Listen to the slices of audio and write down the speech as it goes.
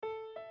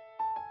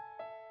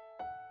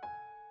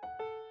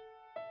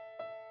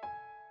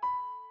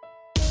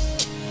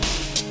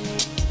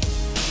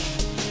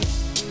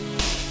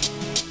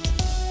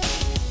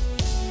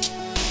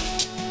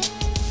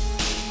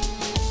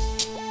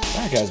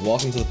guys,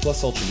 welcome to the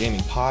Plus Ultra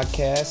Gaming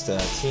Podcast.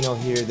 Tino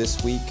here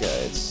this week.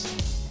 It's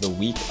the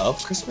week of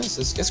Christmas.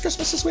 Is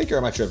Christmas this week, or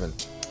am I tripping?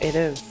 It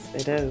is.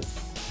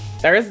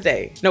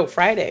 Thursday. No,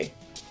 Friday.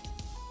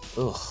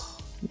 Ugh.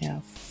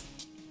 Yes.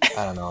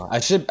 I don't know. I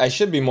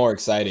should be more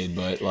excited,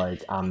 but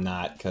like I'm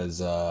not, because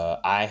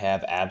I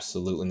have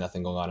absolutely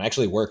nothing going on. I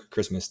actually work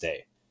Christmas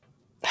Day.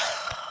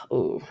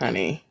 Ooh,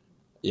 honey.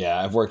 Yeah,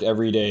 I've worked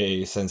every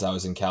day since I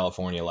was in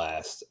California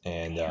last,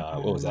 and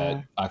what was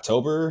that?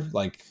 October?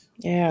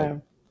 Yeah.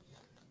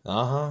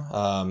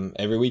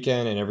 Every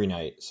weekend and every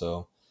night.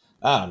 So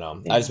I don't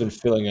know. Yeah. I've just been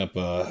filling up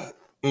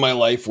my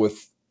life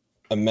with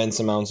immense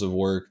amounts of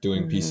work,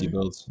 doing PC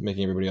builds,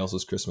 making everybody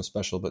else's Christmas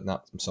special, but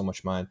not so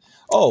much mine.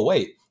 Oh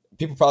wait,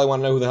 people probably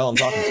want to know who the hell I'm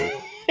talking to.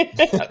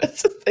 I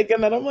was just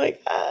thinking that. I'm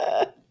like,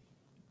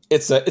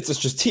 It's a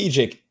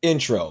strategic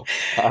intro.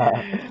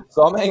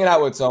 So I'm hanging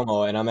out with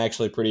Tomo, and I'm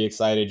actually pretty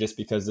excited just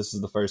because this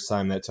is the first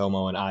time that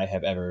Tomo and I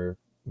have ever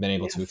been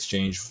able to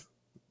exchange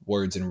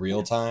words in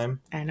real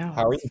time. I know.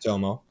 How are you,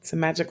 Tomo? It's a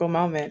magical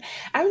moment.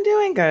 I'm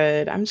doing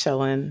good. I'm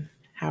chilling.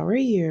 How are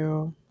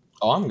you?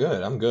 Oh, I'm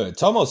good.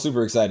 Tomo's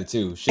super excited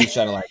too. She's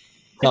trying to like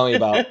tell me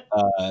about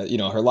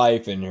her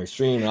life and her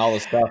stream and all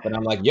this stuff, and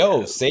I'm like,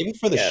 yo, save it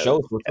for the show.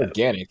 It's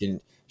organic. And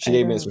she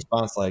gave me this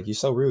response like, "You're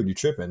so rude. You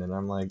tripping?" And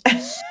I'm like,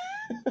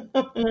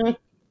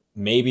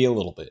 maybe a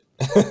little bit.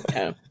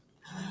 Yeah.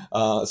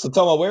 So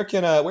Tomo, where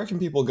can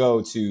people go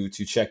to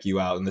check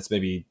you out? And let's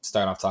maybe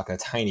start off talking a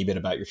tiny bit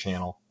about your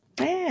channel.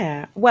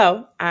 Yeah.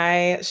 Well,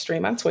 I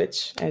stream on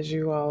Twitch, as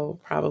you all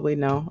probably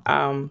know.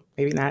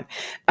 Maybe not.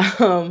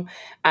 I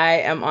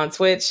am on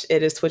Twitch.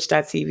 It is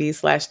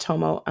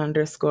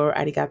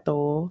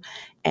twitch.tv/Tomo_arigato.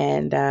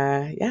 And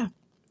I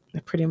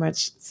pretty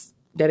much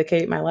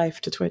dedicate my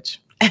life to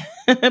Twitch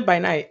by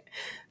night.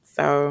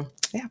 So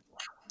yeah.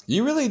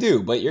 You really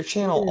do, but your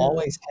channel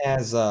always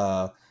has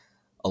a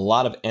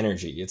lot of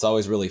energy. It's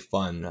always really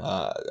fun.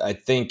 I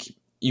think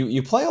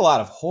you play a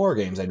lot of horror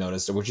games, I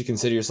noticed. Or would you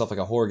consider yourself like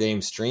a horror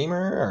game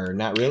streamer, or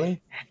not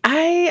really?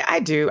 I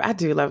do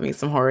love me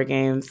some horror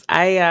games.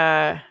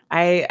 I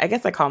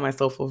guess I call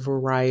myself a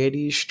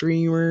variety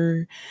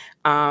streamer.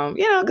 Why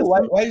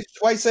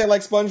say it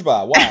like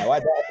SpongeBob?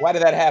 Why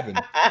did that happen?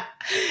 I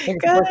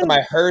think the first time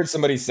I heard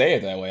somebody say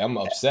it that way, I'm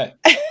upset.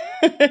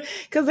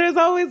 Because there's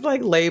always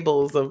like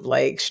labels of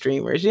like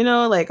streamers,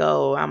 like,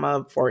 oh, I'm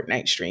a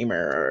Fortnite streamer,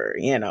 or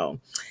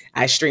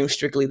I stream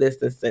strictly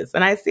this,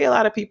 and I see a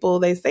lot of people,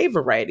 they say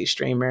variety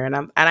streamer, and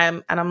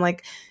I'm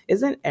like,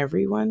 isn't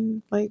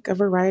everyone like a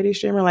variety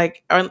streamer?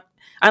 Like,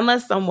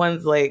 unless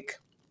someone's like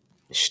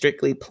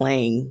strictly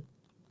playing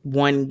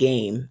one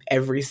game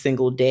every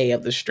single day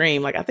of the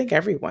stream, like I think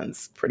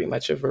everyone's pretty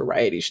much a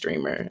variety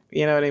streamer.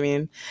 You know what I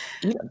mean?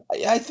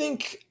 Yeah, I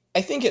think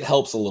it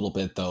helps a little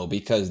bit though,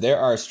 because there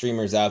are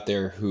streamers out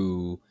there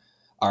who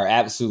are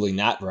absolutely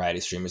not variety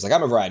streamers. Like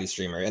I'm a variety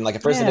streamer, and like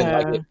at first I didn't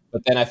like it,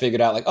 but then I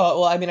figured out like, oh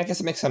well, I mean, I guess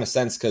it makes kind of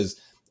sense because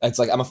it's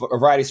like I'm a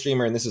variety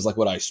streamer, and this is like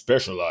what I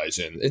specialize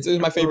in. It's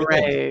my favorite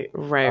thing.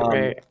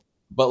 Right.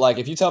 But like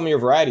if you tell me you're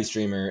a variety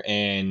streamer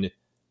and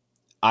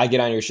I get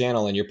on your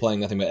channel and you're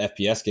playing nothing but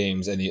FPS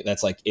games, and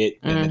that's like it,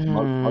 and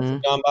months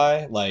have gone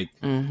by, like.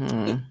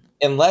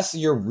 Unless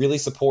you're really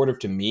supportive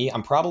to me,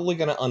 I'm probably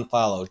going to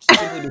unfollow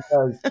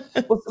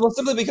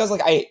simply because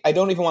like I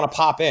don't even want to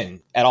pop in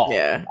at all.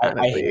 Yeah,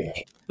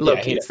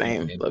 low-key,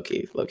 same.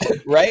 Low-key.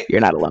 Right?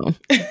 You're not alone.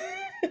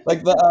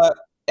 Like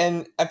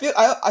and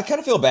I kind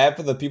of feel bad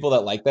for the people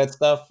that like that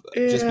stuff,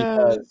 just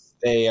because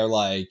they are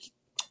like,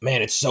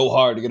 man, it's so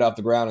hard to get off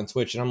the ground on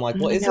Twitch, and I'm like,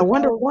 well, I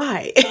wonder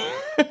why.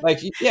 Like,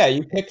 yeah,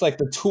 you picked like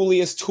the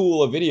tooliest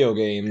tool of video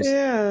games,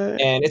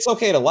 and it's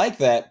okay to like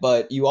that,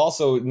 but you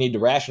also need to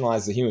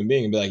rationalize the human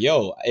being and be like,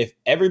 yo, if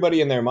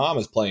everybody and their mom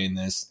is playing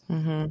this,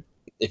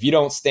 if you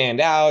don't stand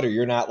out, or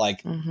you're not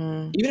like,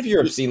 even if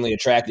you're obscenely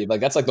attractive,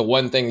 like that's like the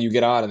one thing you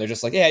get on, and they're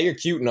just like, yeah, you're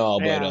cute and all,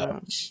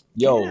 but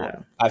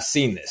I've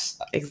seen this.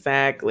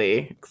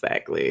 Exactly.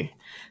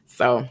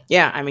 So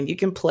yeah, I mean, you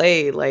can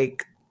play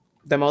like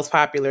the most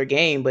popular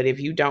game, but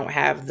if you don't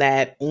have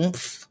that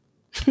oomph,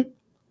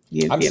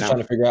 I'm just trying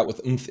to figure out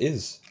what oomph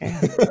is. Yeah.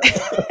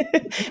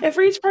 And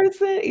for each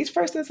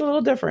person's a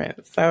little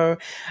different. So,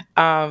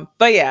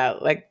 but yeah,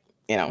 like,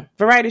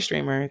 variety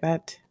streamer,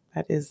 that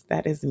is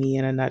me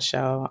in a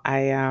nutshell.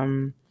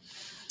 I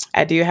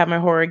do have my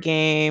horror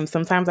game.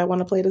 Sometimes I want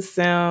to play The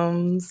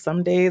Sims.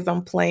 Some days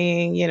I'm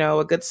playing,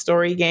 a good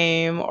story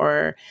game,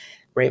 or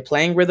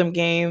playing rhythm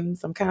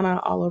games. I'm kind of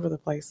all over the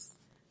place.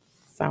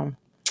 So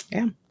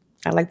yeah,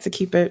 I like to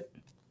keep it,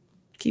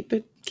 I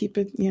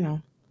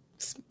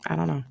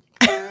don't know.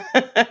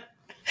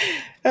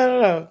 I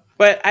don't know,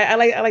 but I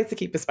like to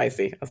keep it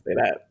spicy. I'll say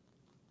that.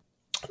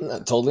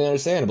 Totally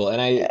understandable, and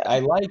I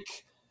like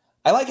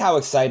how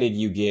excited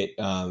you get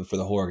for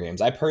the horror games.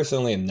 I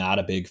personally am not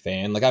a big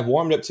fan. Like I've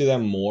warmed up to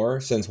them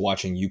more since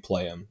watching you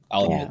play them.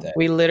 I'll admit that.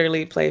 We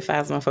literally played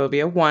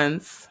Phasmophobia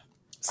once.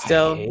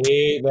 Still, I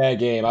hate that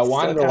game. I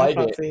wanted to like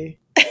it.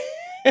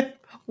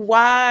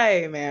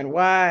 Why, man?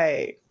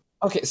 Why?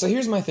 Okay, so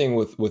here's my thing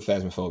with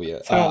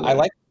Phasmophobia. I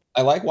like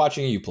I like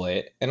watching you play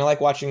it, and I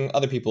like watching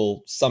other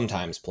people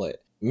sometimes play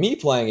it. Me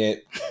playing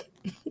it,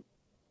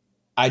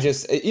 I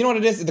just, you know what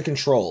it is? The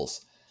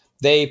controls.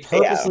 They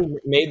purposely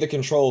made the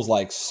controls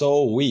like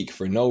so weak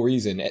for no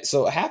reason.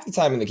 So half the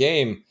time in the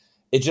game,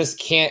 it just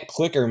can't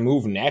click or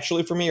move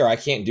naturally for me, or I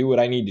can't do what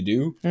I need to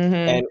do.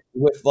 And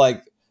with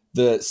like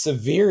the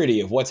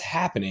severity of what's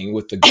happening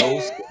with the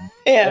ghost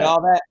and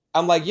all that,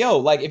 I'm like, yo,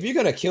 like if you're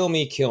gonna kill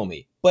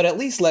me, but at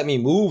least let me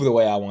move the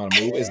way I want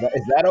to move. Is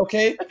that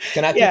okay?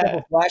 Can I pick up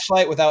a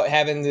flashlight without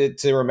having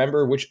to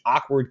remember which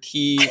awkward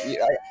key?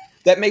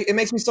 It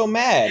makes me so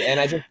mad, and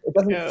it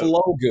doesn't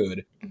flow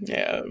good.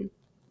 Yeah.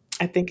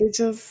 I think it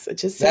just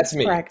That's takes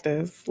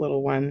practice,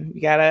 little one.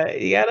 You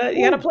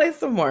gotta play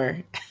some more.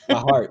 My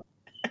heart.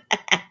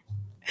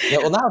 Yeah,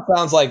 well, now it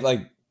sounds like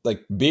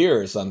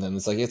beer or something.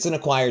 It's like it's an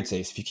acquired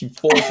taste. If you keep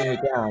forcing it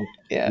down,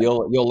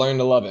 you'll learn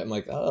to love it. I'm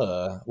like,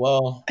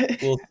 well,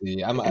 we'll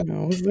see.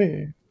 We'll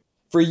see.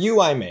 For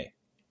you, I may.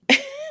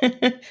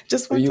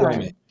 Just one time. I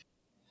may.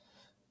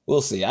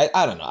 We'll see.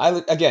 I don't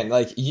know. Again,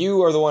 like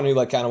you are the one who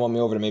like kind of won me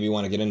over to maybe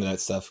want to get into that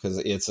stuff because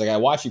it's like I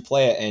watch you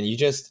play it and you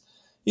just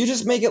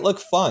make it look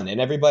fun,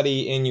 and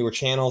everybody in your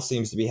channel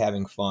seems to be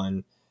having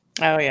fun.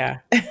 Oh yeah.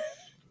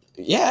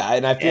 Yeah,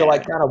 and I feel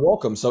like kind of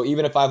welcome. So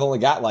even if I've only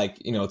got like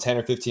 10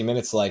 or 15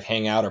 minutes to like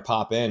hang out or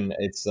pop in,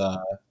 it's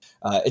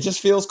it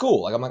just feels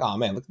cool. Like I'm like, oh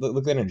man, look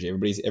at the energy.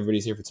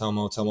 Everybody's here for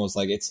Tomo. Tomo's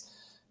like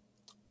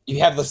you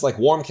have this like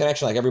warm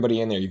connection, like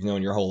everybody in there you've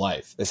known your whole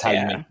life. That's how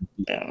you make it.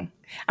 Yeah.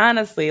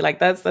 Honestly, like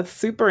that's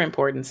super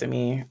important to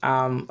me.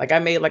 Like I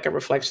made like a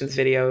reflections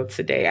video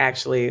today,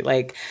 actually.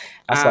 Like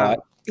I saw it.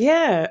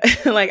 Yeah,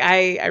 like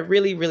I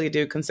really, really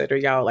do consider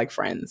y'all like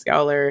friends.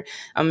 Y'all are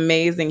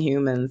amazing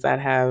humans that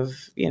have,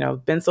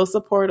 been so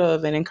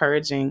supportive and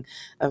encouraging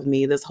of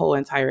me this whole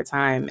entire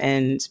time.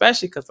 And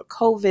especially because of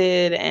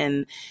COVID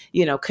and,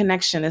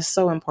 connection is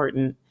so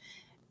important.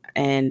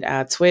 And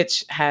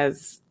Twitch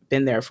has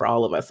been there for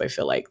all of us, I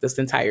feel like, this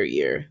entire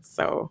year.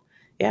 So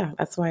yeah,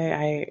 that's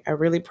why I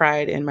really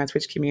pride in my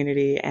Twitch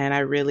community, and I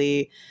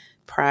really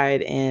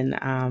pride in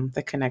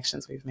the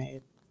connections we've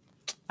made.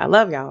 I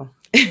love y'all.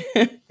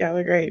 Y'all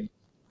are great.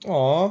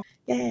 Aw.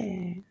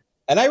 Yeah.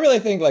 And I really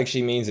think like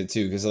she means it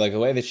too, because like the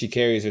way that she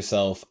carries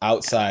herself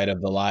outside of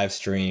the live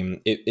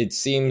stream, it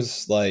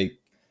seems like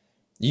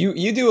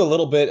you do a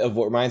little bit of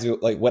what reminds me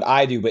of like what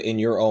I do, but in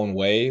your own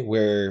way,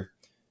 where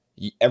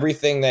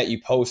everything that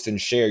you post and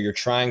share, you're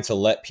trying to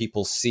let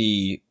people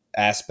see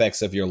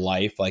aspects of your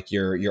life, like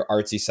your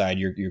artsy side,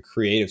 your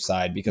creative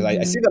side, because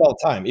I see that all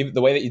the time. Even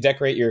the way that you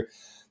decorate your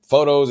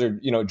photos or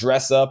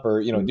dress up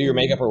or do your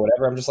makeup or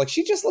whatever, I'm just like,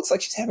 she just looks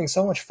like she's having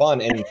so much fun,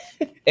 and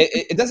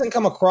it doesn't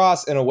come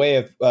across in a way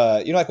of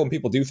like when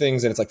people do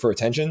things and it's like for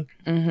attention.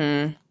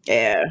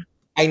 Yeah,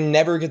 I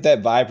never get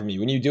that vibe from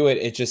you when you do it.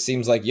 It just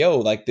seems like, yo,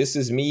 like this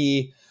is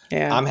me.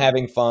 I'm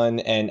having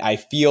fun and I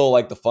feel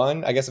like the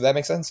fun, I guess, if that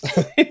makes sense.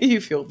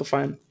 You feel the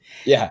fun.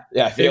 Yeah,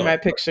 I feel my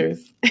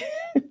pictures.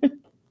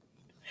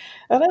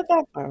 Oh, that's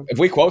awesome. If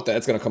we quote that,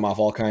 it's going to come off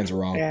all kinds of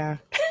wrong. Yeah.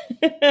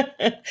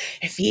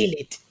 I feel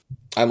it.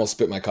 I almost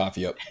spit my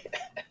coffee up.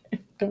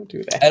 Don't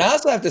do that. And I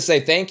also have to say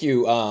thank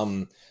you,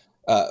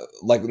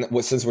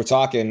 since we're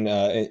talking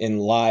in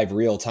live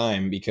real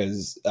time,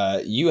 because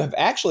you have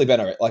actually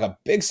been a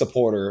big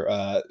supporter,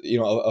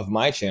 of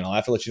my channel. I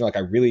have to let you know, like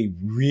I really,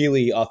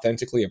 really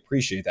authentically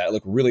appreciate that. I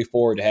look really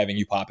forward to having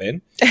you pop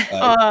in.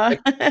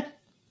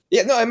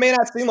 Yeah, no, it may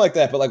not seem like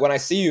that, but like when I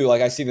see you,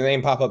 like I see the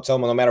name pop up,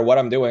 Tomo, no matter what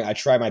I'm doing, I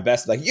try my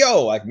best to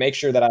like make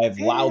sure that I've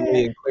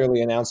loudly and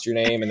clearly announced your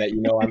name and that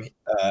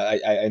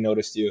I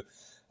noticed you.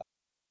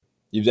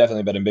 You've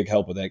definitely been a big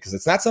help with it, because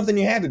it's not something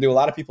you had to do. A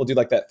lot of people do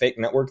like that fake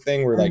network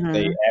thing where like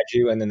they add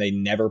you and then they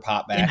never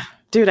pop back. Yeah.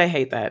 Dude, I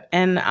hate that.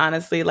 And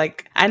honestly,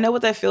 like I know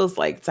what that feels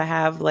like to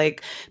have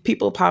like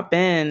people pop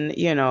in,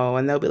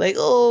 and they'll be like,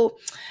 "Oh,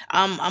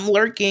 I'm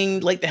lurking,"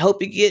 like to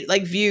help you get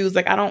like views.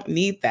 Like I don't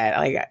need that.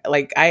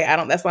 Like I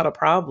don't. That's not a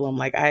problem.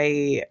 Like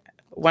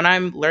when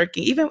I'm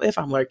lurking, even if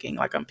I'm lurking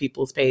like on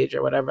people's page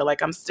or whatever,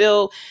 like I'm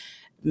still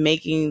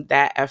making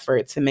that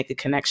effort to make a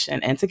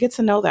connection and to get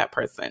to know that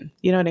person.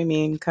 You know what I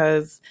mean?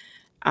 Because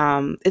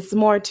it's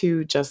more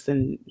to just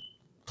than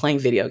playing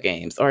video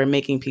games or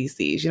making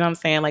PCs. You know what I'm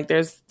saying? Like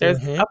there's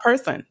a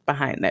person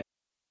behind that.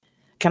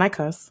 Can I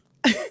cuss?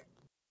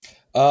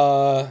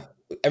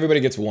 Everybody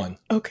gets one.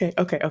 Okay.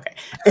 It's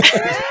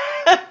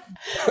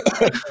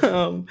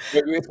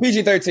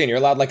PG-13. You're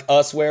allowed like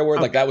a swear word.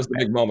 Like that was the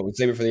big moment. We'd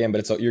save it for the end,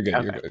 but you're good.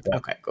 Okay. You're good.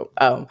 Okay, cool.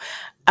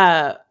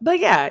 But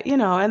yeah,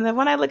 and then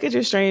when I look at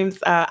your streams,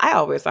 I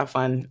always have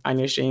fun on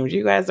your streams.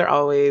 You guys are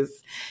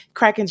always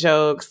cracking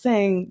jokes,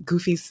 saying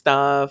goofy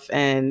stuff,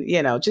 and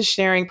just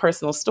sharing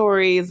personal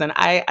stories. And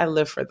I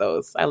live for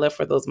those. I live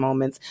for those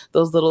moments,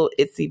 those little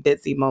itsy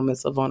bitsy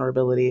moments of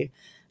vulnerability.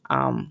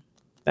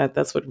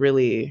 That's what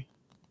really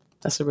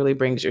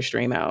brings your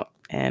stream out.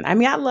 And I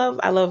mean, I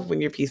love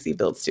when your PC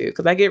builds too,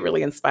 because I get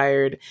really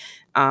inspired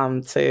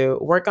to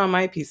work on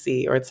my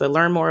PC or to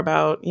learn more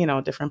about,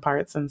 different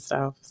parts and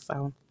stuff.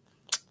 So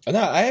no,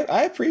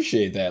 I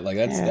appreciate that. Like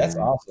that's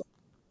awesome.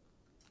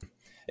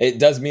 it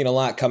does mean a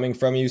lot coming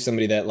from you,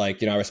 somebody that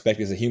like, I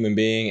respect as a human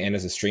being and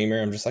as a streamer.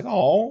 I'm just like,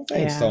 oh,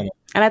 thanks so much.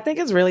 And I think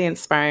it's really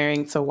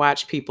inspiring to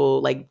watch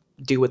people like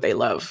do what they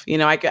love.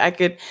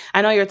 I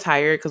know you're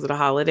tired because of the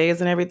holidays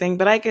and everything,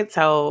 but I could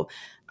tell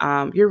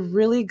you're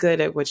really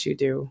good at what you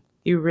do.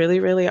 You really,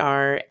 really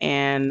are.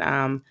 And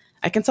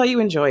I can tell you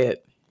enjoy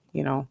it,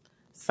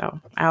 so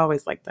I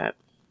always like that.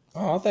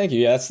 Oh, thank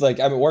you. Yeah, it's like,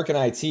 working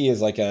IT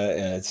as like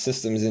a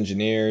systems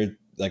engineer,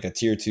 like a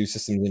tier 2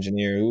 systems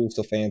engineer. Ooh,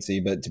 so fancy.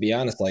 But to be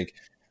honest, like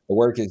the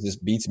work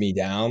just beats me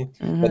down.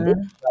 But this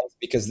is nice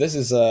because this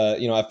is,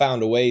 I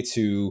found a way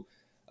to,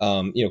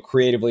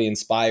 creatively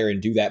inspire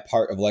and do that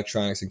part of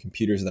electronics and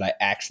computers that I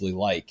actually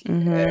like.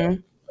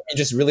 And you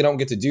just really don't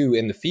get to do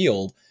in the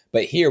field.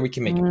 But here we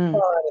can make it fun.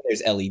 And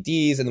there's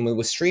LEDs. And then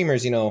with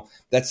streamers,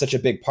 that's such a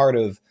big part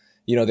of,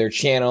 their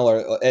channel,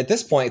 or at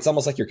this point, it's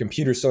almost like your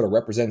computer sort of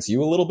represents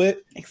you a little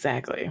bit.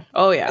 Exactly.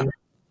 Oh yeah.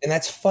 And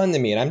that's fun to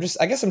me. And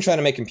I guess I'm trying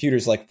to make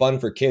computers like fun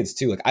for kids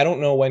too. Like, I don't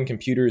know when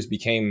computers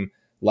became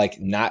like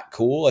not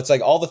cool. It's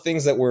like all the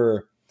things that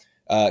were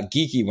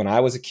geeky when I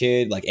was a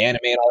kid, like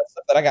anime and all that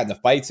stuff that I got into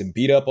fights and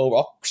beat up over,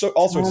 all sorts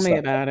of stuff. Tell me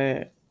about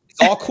it.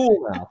 It's all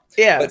cool now.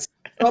 Yeah. But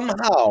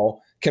somehow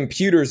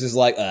computers is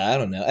like, I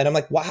don't know. And I'm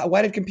like,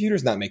 why did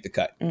computers not make the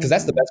cut? Because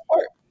that's the best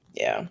part.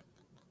 Yeah.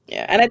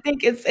 Yeah. And I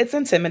think it's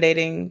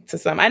intimidating to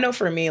some. I know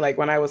for me, like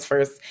when I was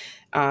first,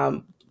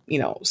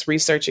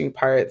 researching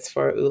parts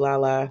for Ooh La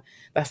La,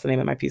 that's the name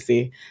of my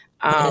PC.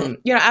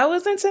 I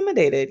was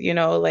intimidated,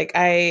 like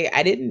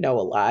I didn't know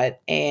a lot.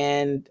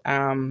 And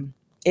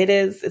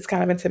it's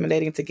kind of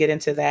intimidating to get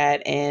into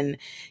that. And,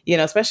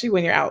 especially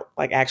when you're out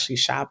like actually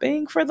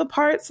shopping for the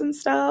parts and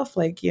stuff,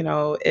 like,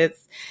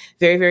 it's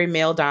very, very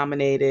male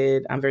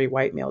dominated. I'm very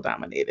white male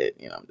dominated,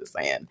 I'm just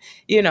saying,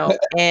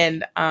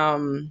 and,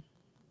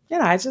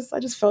 I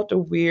just felt a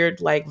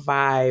weird like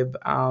vibe,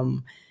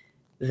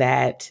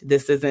 that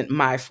this isn't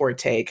my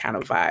forte kind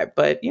of vibe.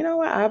 But you know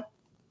what? I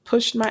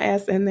pushed my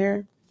ass in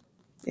there,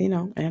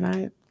 and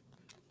I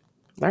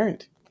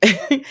learned.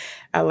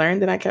 I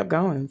learned and I kept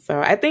going. So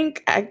I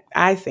think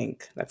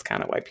that's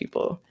kind of why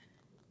people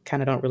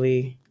kind of don't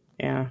really,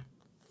 I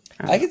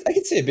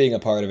could see it being a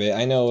part of it.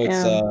 I know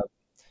it's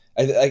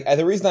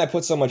the reason I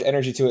put so much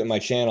energy to it in my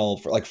channel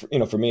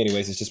for me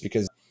anyways, is just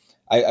because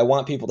I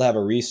want people to have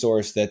a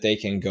resource that they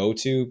can go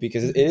to,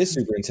 because it is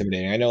super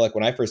intimidating. I know, like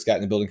when I first got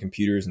into building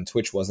computers and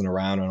Twitch wasn't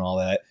around and all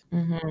that,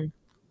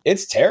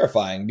 it's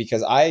terrifying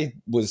because I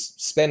was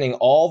spending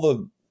all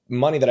the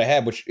money that I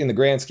had, which in the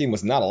grand scheme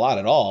was not a lot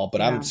at all,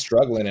 but I'm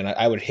struggling and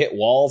I would hit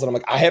walls and I'm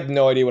like, I have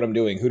no idea what I'm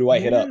doing. Who do I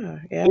hit up?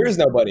 Yeah. There's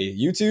nobody.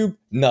 YouTube,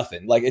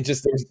 nothing. Like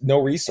there's no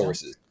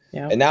resources.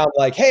 Yeah. And now I'm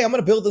like, hey, I'm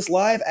going to build this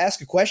live,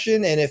 ask a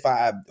question. And if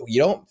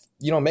you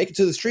don't make it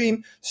to the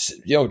stream,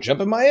 jump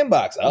in my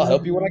inbox. I'll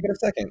help you when I get a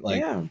second. Like,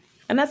 yeah.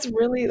 And that's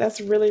really,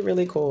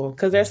 really cool.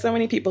 Because there's so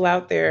many people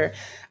out there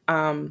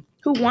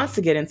who wants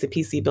to get into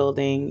PC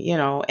building,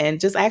 and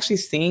just actually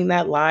seeing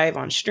that live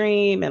on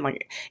stream and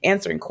like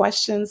answering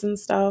questions and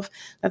stuff.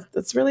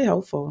 That's really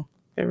helpful.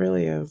 It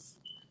really is.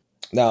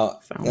 Now,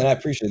 and I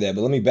appreciate that,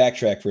 but let me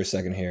backtrack for a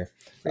second here.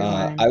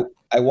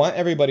 I want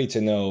everybody to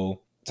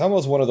know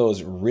Tomo's one of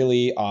those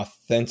really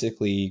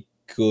authentically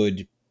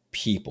good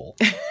people.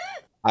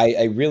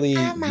 I really,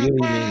 really mean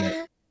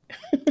that.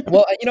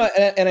 Well,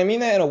 and I mean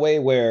that in a way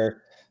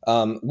where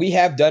we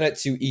have done it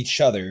to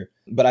each other,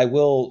 but I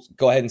will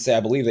go ahead and say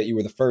I believe that you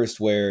were the first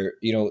where,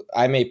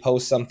 I may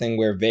post something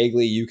where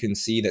vaguely you can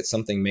see that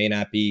something may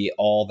not be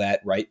all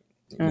that right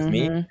with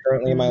me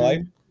currently in my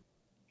life.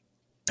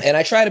 And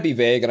I try to be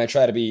vague and I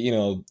try to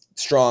be,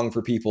 strong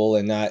for people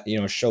and not,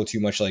 show too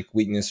much like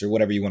weakness or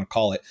whatever you want to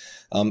call it.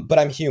 But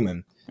I'm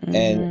human.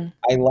 And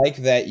I like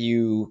that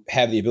you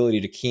have the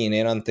ability to keen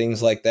in on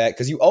things like that,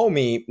 because you owe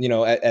me,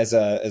 as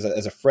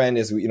a friend,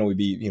 as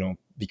we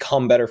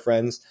become better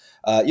friends.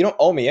 You don't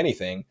owe me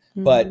anything,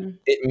 but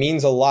it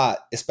means a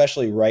lot,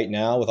 especially right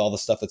now with all the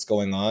stuff that's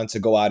going on, to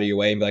go out of your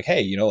way and be like,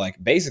 hey,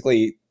 like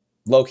basically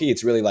low key,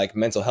 it's really like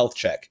mental health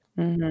check.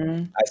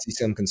 I see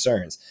some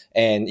concerns,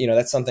 and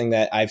that's something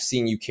that I've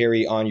seen you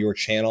carry on your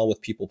channel with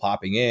people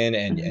popping in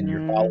and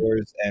your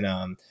followers, and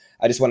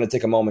I just wanted to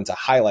take a moment to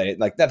highlight it.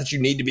 Like, not that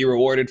you need to be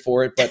rewarded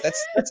for it, but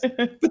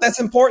that's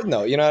important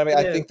though. You know what I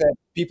mean? I think that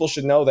people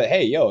should know that,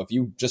 hey, if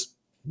you just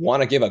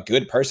want to give a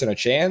good person a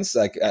chance,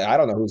 like I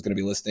don't know who's going to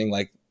be listening,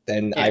 like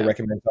then I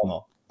recommend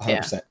Tomo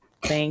 100%.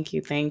 Thank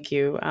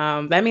you.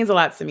 That means a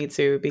lot to me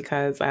too,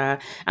 because I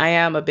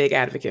am a big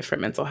advocate for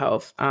mental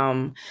health,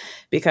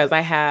 because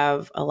I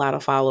have a lot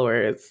of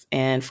followers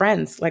and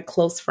friends, like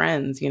close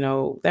friends,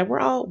 that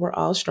we're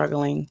all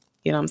struggling.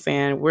 You know what I'm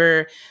saying?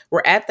 We're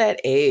at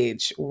that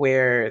age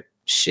where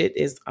shit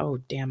is, oh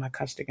damn, I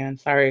cussed again.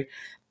 Sorry.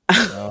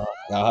 I'll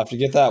have to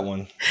get that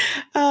one.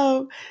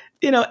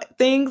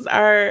 Things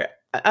are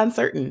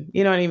uncertain,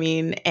 you know what I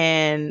mean?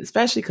 And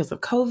especially because of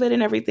COVID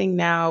and everything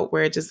now,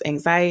 where just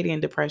anxiety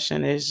and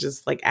depression is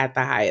just like at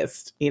the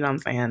highest, you know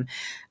what I'm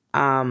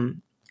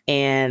saying?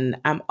 And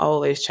I'm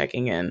always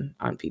checking in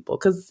on people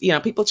because,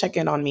 people check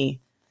in on me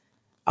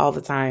all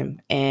the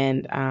time.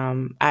 And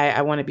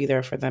I want to be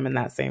there for them in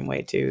that same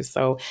way too.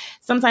 So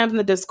sometimes in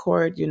the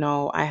Discord, you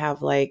know, I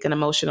have like an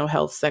emotional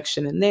health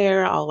section in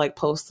there. I'll like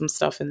post some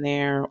stuff in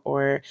there,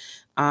 or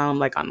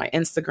like on my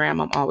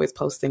Instagram, I'm always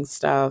posting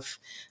stuff.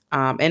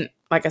 And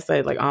like I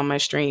said, like on my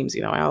streams,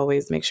 you know, I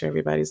always make sure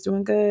everybody's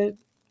doing good,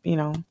 you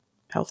know,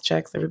 health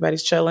checks,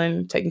 everybody's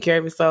chilling, taking care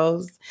of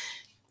yourselves,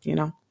 you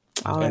know,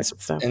 all that good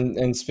stuff.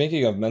 And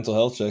speaking of mental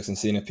health checks and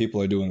seeing if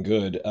people are doing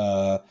good,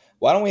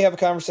 why don't we have a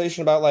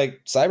conversation about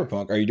like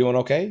Cyberpunk? Are you doing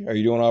okay? Are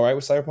you doing all right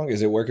with Cyberpunk?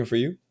 Is it working for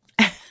you?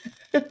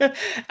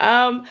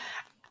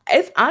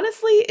 It's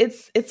honestly,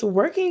 it's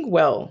working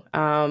well.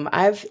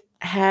 I've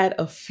had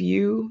a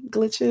few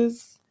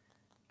glitches.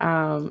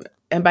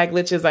 And by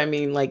glitches, I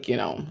mean like, you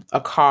know, a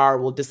car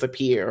will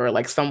disappear or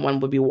like someone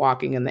will be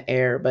walking in the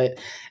air, but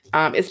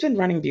it's been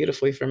running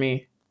beautifully for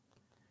me.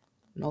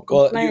 No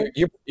complaints.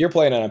 Well, you're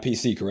playing on a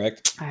PC,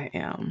 correct? I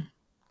am.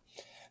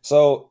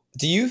 So,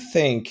 do you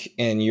think,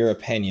 in your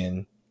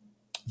opinion,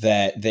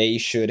 that they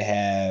should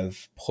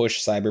have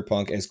pushed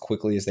Cyberpunk as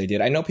quickly as they did?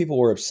 I know people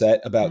were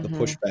upset about the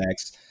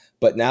pushbacks,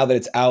 but now that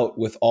it's out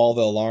with all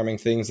the alarming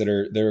things that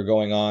are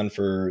going on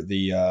for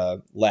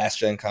the last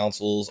gen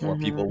consoles or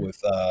people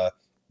with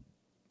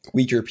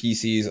weaker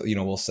PCs, you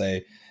know, we'll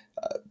say,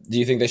 do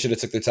you think they should have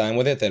took the time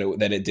with it,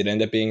 that it did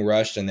end up being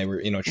rushed and they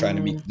were, you know, trying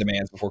to meet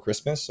demands before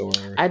Christmas? Or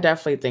I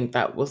definitely think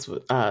that was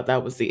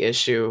the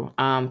issue.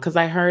 Because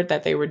I heard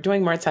that they were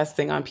doing more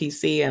testing on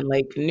PC and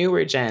like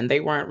newer gen. They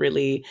weren't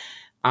really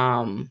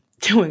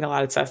doing a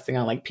lot of testing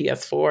on like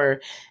PS4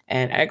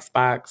 and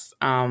Xbox.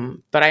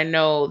 But I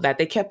know that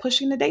they kept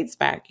pushing the dates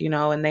back, you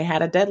know, and they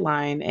had a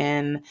deadline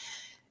and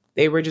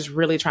they were just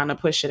really trying to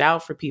push it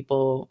out for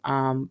people.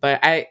 But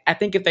I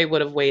think if they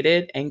would have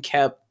waited and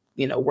kept,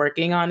 you know,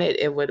 working on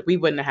it, we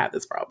wouldn't have had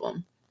this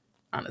problem,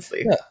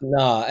 honestly. Yeah,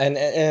 no, and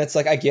it's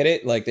like, I get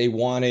it. Like they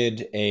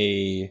wanted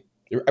I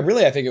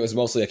think it was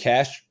mostly a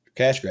cash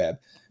grab.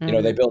 You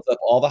know, they built up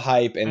all the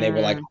hype and they were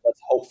like, let's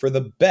hope for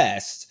the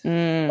best.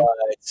 But,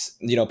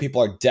 you know,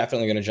 people are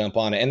definitely going to jump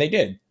on it. And they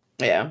did.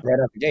 Yeah. Right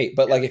out the gate.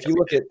 But like, if you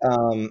look at,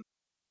 I'm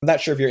not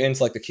sure if you're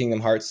into like the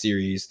Kingdom Hearts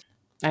series.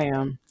 I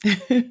am.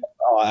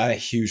 I'm a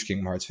huge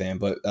Kingdom Hearts fan,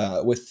 but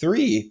with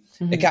 3,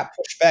 it got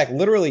pushed back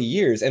literally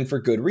years, and for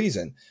good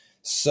reason.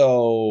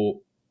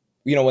 So,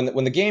 you know,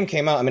 when the game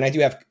came out, I mean, I do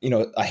have, you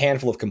know, a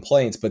handful of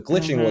complaints, but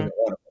glitching wasn't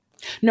one of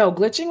them. No,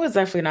 glitching was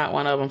definitely not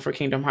one of them for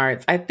Kingdom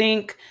Hearts. I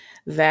think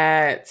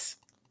that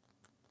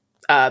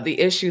the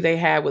issue they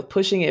had with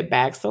pushing it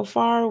back so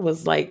far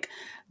was like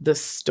the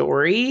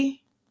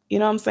story. You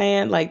know what I'm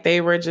saying? Like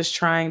they were just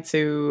trying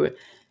to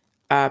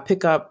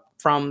pick up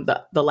from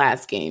the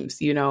last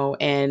games, you know,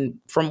 and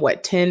from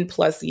 10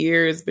 plus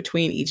years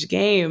between each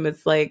game,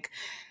 it's like,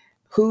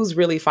 who's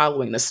really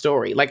following the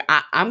story? Like,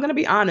 I'm going to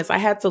be honest. I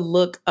had to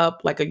look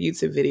up like a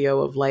YouTube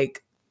video of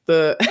like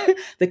the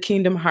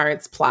Kingdom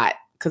Hearts plot,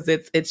 because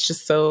it's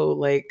just so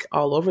like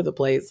all over the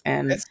place,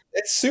 and it's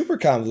super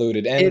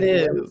convoluted, and it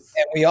is.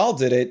 And we all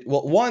did it.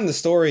 Well, one, the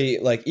story,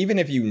 like even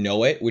if you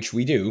know it, which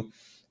we do,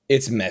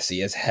 it's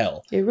messy as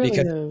hell. It really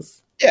is.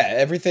 Yeah,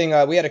 everything.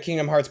 We had a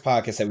Kingdom Hearts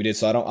podcast that we did,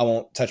 so I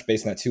won't touch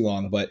base on that too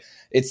long. But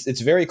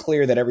it's very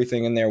clear that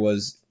everything in there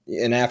was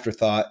an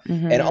afterthought,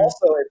 and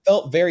also it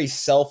felt very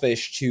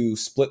selfish to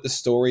split the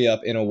story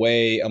up in a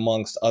way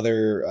amongst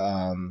other,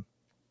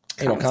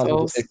 you know,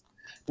 conflicts.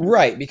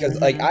 Right,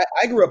 because like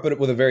I grew up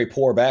with a very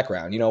poor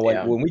background. You know,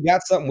 when we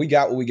got something, we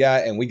got what we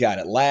got, and we got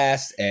it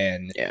last,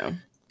 and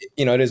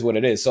you know, it is what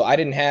it is. So I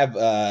didn't have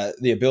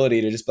the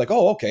ability to just be like,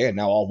 oh, okay, and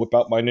now I'll whip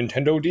out my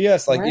Nintendo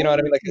DS. Like, you know what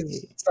I mean? Like,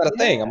 it's not a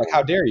thing. I'm like,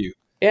 how dare you?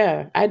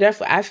 Yeah,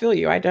 I feel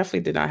you. I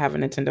definitely did not have a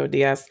Nintendo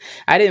DS.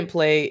 I didn't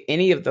play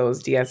any of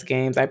those DS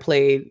games. I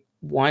played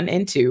 1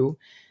 and 2.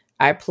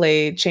 I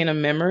played Chain of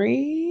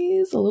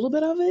Memories, a little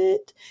bit of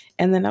it,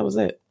 and then that was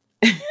it.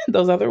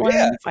 Those other ones,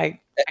 like.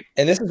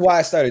 And this is why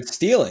I started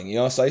stealing, you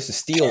know, so I used to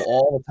steal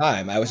all the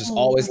time. I was just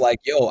always like,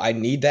 yo, I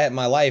need that in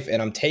my life, and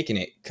I'm taking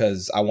it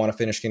because I want to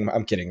finish Kingdom.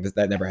 I'm kidding.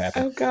 That never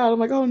happened. Oh, God. I'm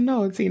like, oh,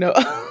 no, Tino.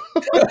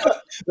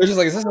 They're just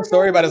like, is this a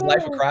story about his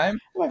life of crime?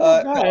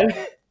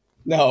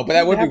 No, but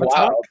that would be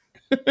wild.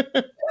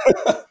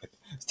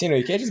 Tino,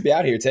 you can't just be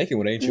out here taking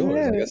what ain't yours.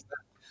 I guess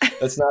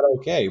that's not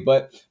okay.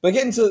 But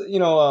getting to, you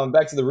know,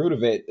 back to the root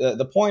of it,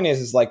 the point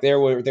is like there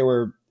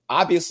were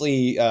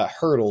obviously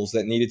hurdles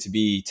that needed to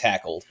be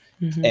tackled.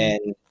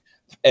 And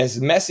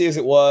as messy as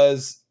it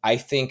was, I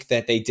think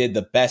that they did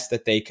the best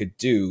that they could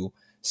do.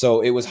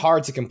 So it was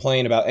hard to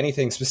complain about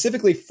anything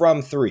specifically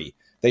from 3.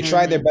 They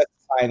tried their best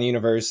to tie in the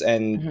universe,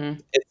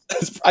 and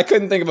I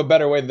couldn't think of a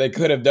better way that they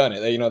could have done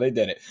it. You know, they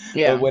did it.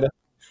 Yeah. But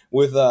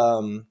with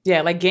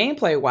like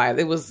gameplay wise,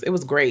 it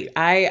was great.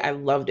 I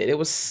loved it. It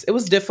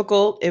was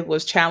difficult. It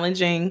was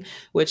challenging,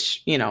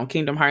 which, you know,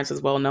 Kingdom Hearts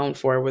is well known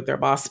for with their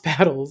boss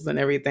battles and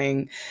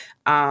everything.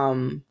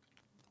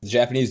 The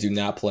Japanese do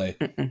not play.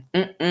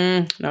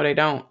 No, they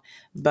don't.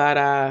 But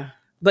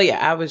yeah,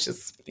 I was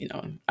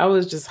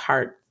just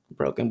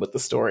heartbroken with the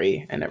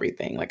story and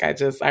everything. Like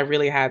I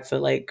really had to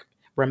like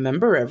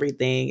remember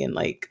everything and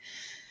like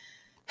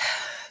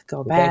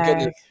go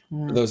back.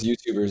 for those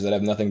YouTubers that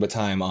have nothing but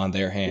time on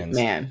their hands.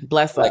 Man,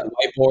 bless like up.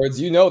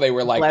 Whiteboards, they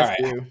were like, bless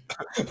all right,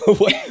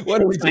 you. what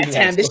do we do next?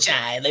 Time to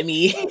shine. Let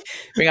me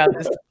bring out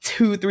this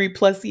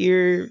 2-3+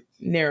 year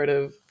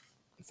narrative.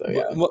 So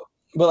yeah.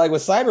 But like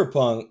with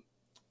Cyberpunk,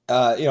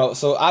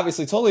 so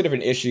obviously totally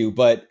different issue,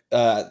 but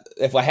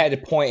if I had to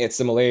point at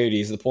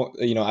similarities, the point,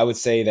 I would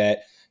say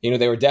that,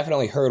 there were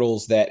definitely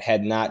hurdles that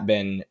had not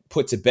been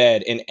put to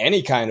bed in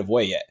any kind of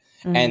way yet.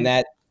 Mm-hmm. And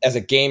that as a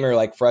gamer,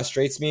 like,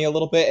 frustrates me a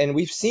little bit. And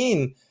we've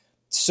seen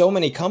so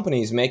many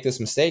companies make this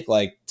mistake,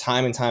 like,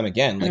 time and time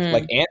again.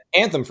 Like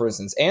Anthem, for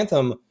instance.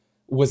 Anthem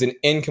was an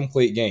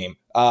incomplete game.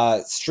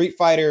 Street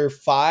Fighter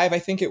 5, I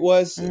think it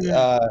was.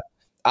 Mm-hmm.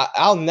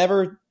 I'll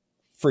never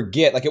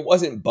forget, like, it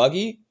wasn't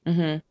buggy.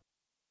 Mm-hmm.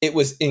 It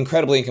was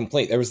incredibly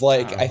incomplete. There was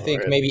I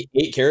think maybe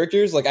 8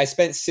 characters. Like, I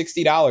spent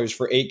 $60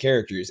 for 8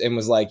 characters and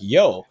was like,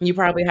 yo. You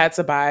probably had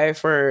to pay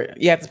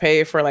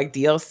for like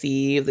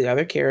DLC of the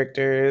other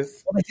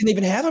characters. Well, they didn't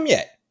even have them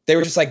yet. They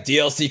were just like,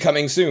 DLC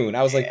coming soon.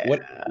 I was like,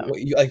 what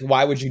like,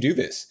 why would you do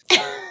this?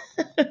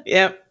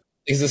 Yep.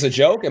 Is this a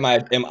joke? Am I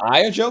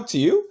a joke to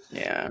you?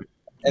 Yeah.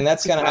 And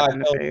that's kind of how I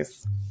felt.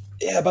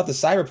 Yeah, about the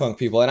Cyberpunk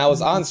people. And I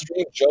was on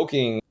stream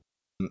joking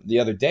the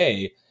other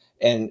day.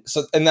 And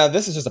now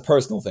this is just a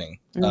personal thing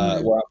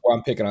where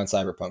I'm picking on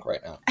Cyberpunk right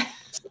now.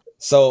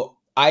 So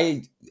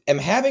I am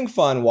having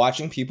fun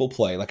watching people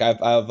play. Like, I've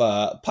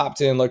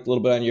popped in, looked a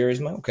little bit on yours.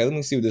 I'm like, okay, let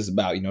me see what this is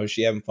about. Is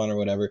she having fun or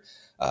whatever?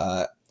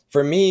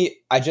 For me,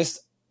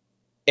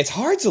 it's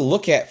hard to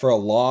look at for a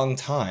long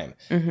time.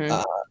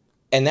 Mm-hmm.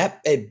 And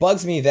that it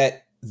bugs me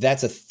that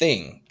that's a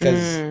thing,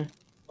 because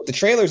with the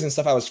trailers and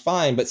stuff, I was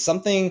fine, but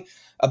something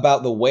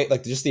about the way,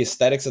 like, just the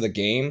aesthetics of the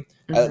game,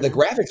 the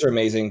graphics are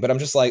amazing, but I'm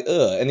just like,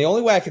 ugh. And the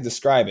only way I could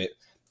describe it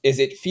is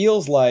it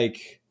feels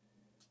like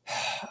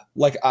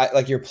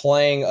you're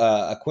playing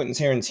a Quentin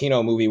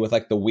Tarantino movie with,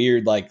 like, the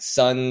weird, like,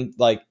 sun,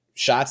 like,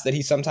 shots that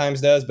he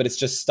sometimes does, but it's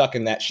just stuck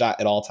in that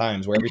shot at all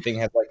times, where everything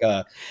has like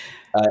a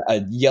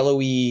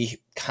yellowy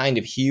kind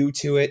of hue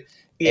to it.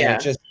 Yeah. And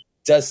it just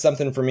does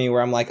something for me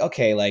where I'm like,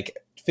 okay, like,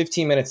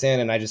 15 minutes in,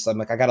 and I'm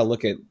like, I got to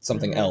look at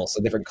something else,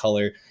 a different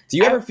color. Do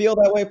you ever feel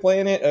that way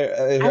playing it,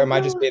 or am I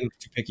just being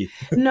too picky?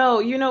 No,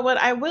 you know what?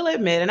 I will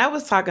admit, and I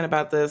was talking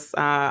about this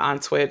on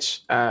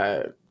Twitch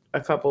a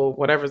couple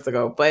whatevers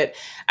ago, but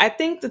I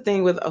think the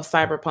thing with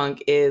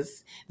Cyberpunk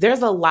is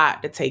there's a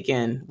lot to take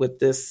in with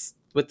the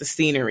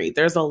scenery.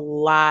 There's a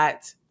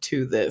lot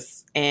to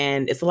this,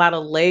 and it's a lot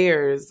of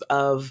layers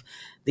of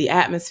the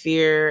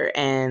atmosphere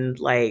and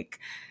like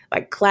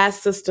class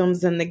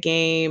systems in the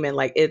game, and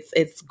like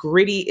it's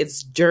gritty,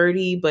 it's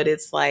dirty, but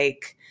it's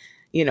like,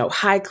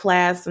 high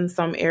class in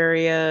some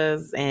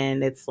areas,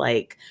 and it's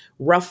like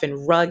rough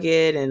and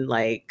rugged and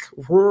like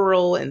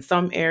rural in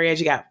some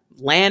areas. You got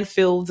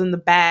landfills in the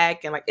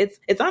back, and like it's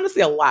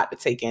honestly a lot to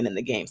take in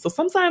the game. So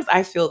sometimes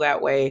I feel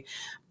that way.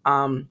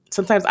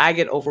 Sometimes I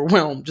get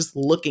overwhelmed just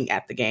looking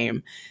at the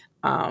game.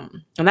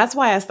 And that's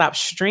why I stopped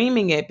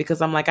streaming it,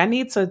 because I'm like, I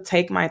need to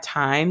take my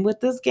time with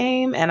this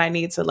game, and I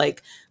need to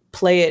like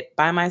play it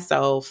by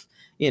myself,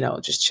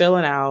 just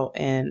chilling out.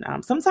 And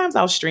sometimes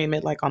I'll stream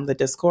it like on the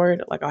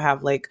Discord. Like, I'll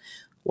have like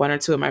 1 or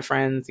 2 of my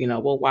friends,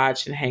 we'll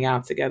watch and hang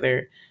out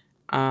together.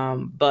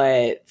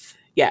 But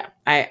yeah,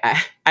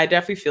 I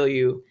definitely feel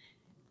you.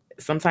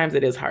 Sometimes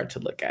it is hard to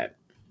look at.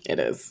 It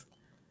is.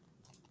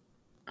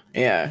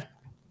 Yeah.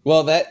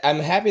 Well, I'm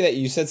happy that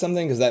you said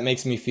something, because that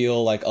makes me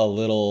feel like a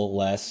little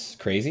less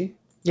crazy.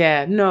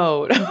 Yeah,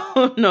 no,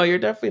 no, you're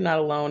definitely not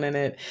alone in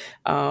it.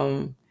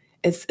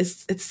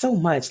 It's so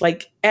much.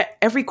 Like, at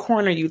every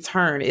corner you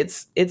turn,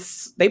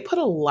 they put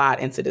a lot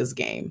into this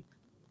game.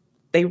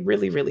 They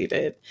really, really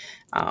did.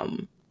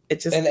 It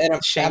just and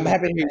I'm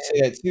happy to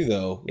say that too,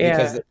 though,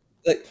 because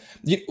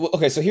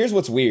okay, so here's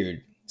what's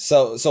weird.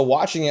 So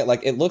watching it,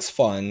 like, it looks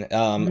fun.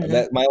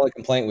 That my only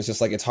complaint was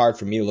just like, it's hard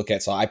for me to look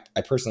at, so I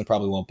personally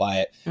probably won't buy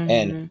it.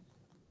 And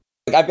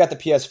like, I've got the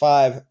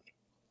PS5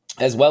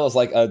 as well as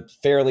like a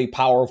fairly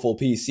powerful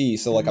PC,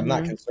 so like I'm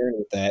not concerned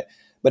with that.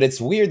 But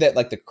it's weird that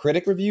like the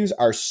critic reviews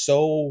are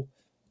so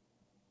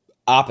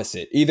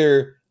opposite.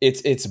 Either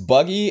it's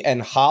buggy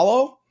and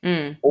hollow,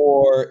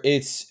 or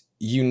it's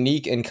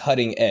unique and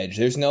cutting edge.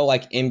 There's no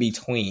like in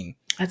between.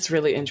 That's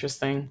really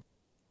interesting.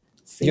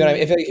 You know what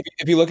I mean?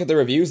 If you look at the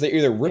reviews, they're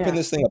either ripping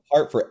this thing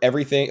apart for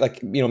everything,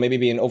 like, maybe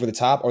being over the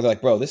top, or they're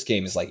like, bro, this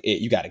game is like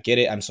it. You got to get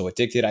it. I'm so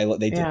addicted.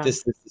 They did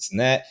this, and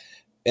that.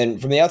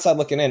 And from the outside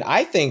looking in,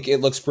 I think it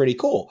looks pretty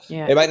cool.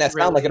 Yeah, it might not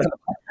sound like it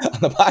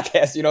on the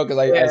podcast, because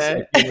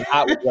I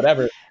hot with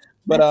whatever.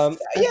 But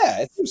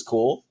it seems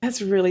cool.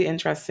 That's really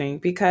interesting,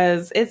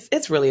 because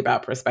it's really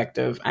about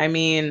perspective. I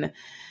mean,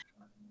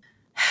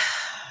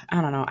 I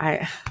don't know.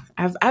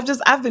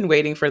 I've been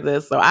waiting for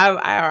this, so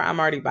I'm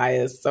already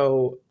biased.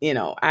 So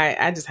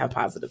I just have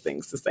positive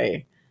things to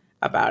say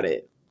about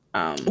it.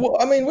 Well,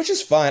 I mean, which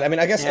is fine. I mean,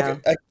 I guess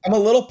I'm a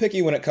little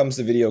picky when it comes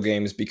to video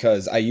games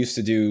because I used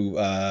to do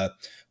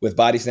with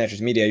Body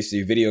Snatchers Media. I used to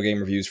do video game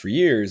reviews for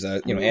years,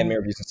 anime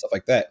reviews and stuff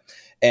like that.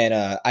 And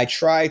I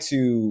try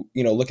to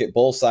look at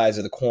both sides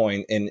of the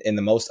coin in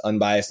the most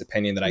unbiased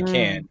opinion that I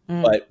can,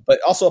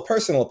 but also a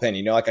personal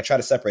opinion. Like I try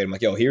to separate them.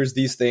 Like, yo, here's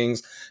these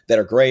things that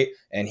are great,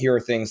 and here are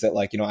things that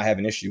I have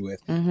an issue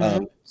with.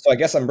 So I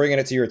guess I'm bringing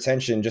it to your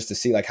attention just to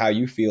see like how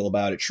you feel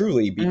about it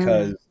truly,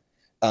 because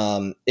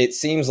it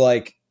seems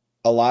like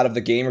a lot of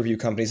the game review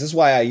companies, this is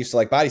why I used to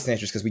like Body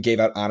Snatchers, because we gave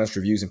out honest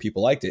reviews and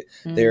people liked it.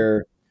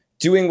 They're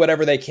doing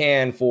whatever they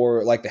can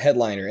for like the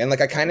headliner. And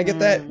like, I kind of get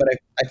that, but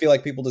I feel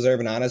like people deserve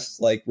an honest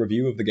like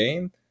review of the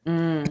game.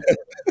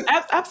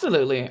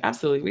 Absolutely.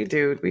 Absolutely.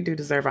 We do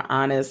deserve an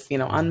honest,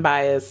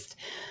 unbiased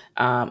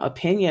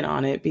opinion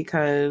on it,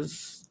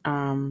 because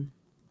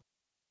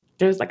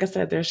there's, like I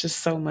said, there's just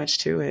so much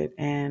to it.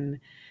 And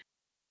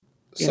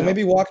so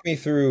maybe walk me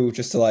through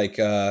just to like,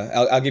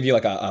 I'll give you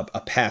like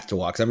a path to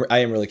walk. 'Cause I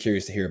am really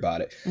curious to hear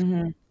about it.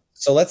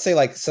 So let's say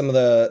like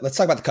let's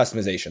talk about the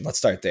customization. Let's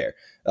start there.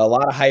 A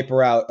lot of hype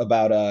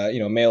about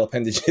male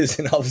appendages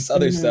and all this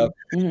other stuff.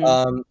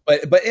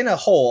 But in a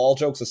whole, all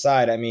jokes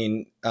aside, I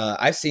mean,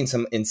 I've seen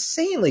some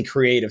insanely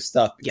creative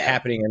stuff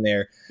happening in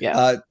there.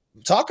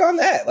 Talk on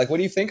that. Like, what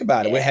do you think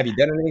about it? Have you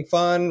done anything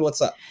fun?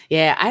 What's up?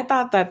 Yeah, I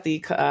thought that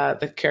the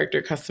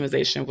character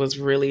customization was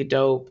really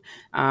dope.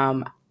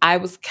 I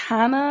was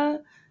kind of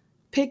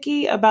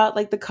picky about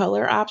like the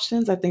color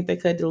options. I think they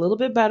could do a little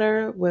bit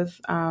better with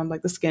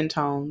like the skin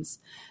tones.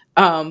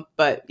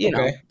 But you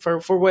know,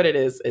 for what it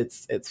is,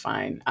 it's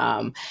fine.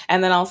 And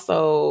then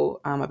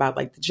also about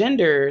like the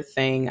gender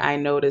thing, I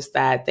noticed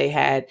that they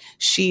had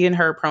she and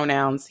her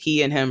pronouns,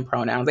 he and him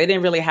pronouns. They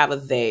didn't really have a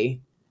they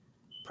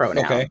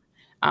pronoun.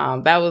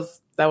 That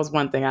was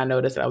one thing I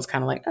noticed that I was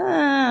kind of like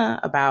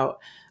about.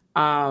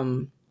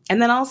 And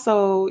then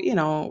also,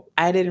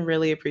 I didn't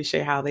really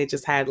appreciate how they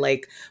just had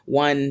like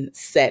one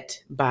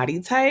set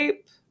body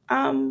type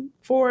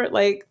for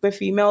like the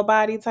female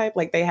body type.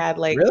 Like they had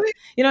like, really?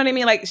 You know what I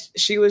mean? Like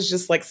she was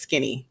just like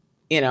skinny,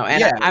 and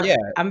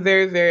I'm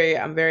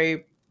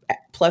very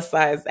plus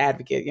size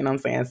advocate, you know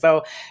what I'm saying?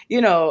 So,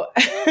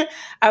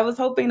 I was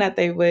hoping that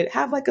they would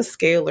have like a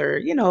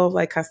scaler,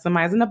 like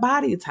customizing the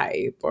body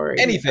type or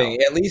anything,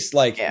 at least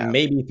like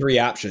maybe 3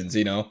 options,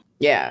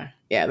 Yeah,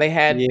 they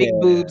had big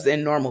boobs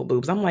and normal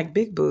boobs. I'm like,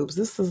 big boobs?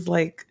 This is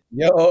like...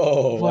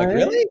 Yo, what? Like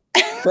really?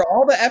 For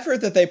all the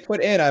effort that they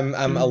put in,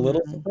 I'm a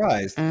little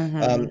surprised.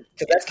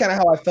 Because that's kind of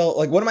how I felt.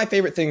 Like one of my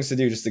favorite things to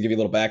do, just to give you a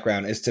little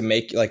background, is to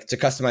make to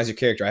customize your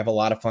character. I have a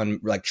lot of fun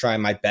like trying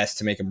my best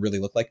to make them really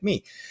look like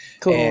me.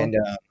 Cool. And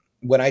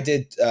when I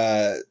did,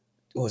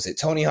 what was it?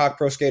 Tony Hawk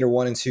Pro Skater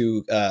 1 and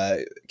 2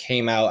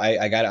 came out.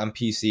 I got it on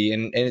PC,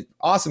 and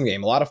awesome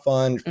game, a lot of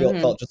fun.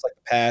 Felt just like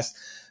the past,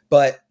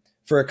 but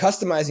for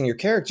customizing your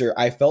character,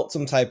 I felt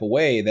some type of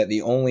way that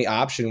the only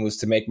option was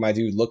to make my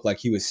dude look like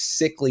he was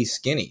sickly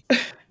skinny.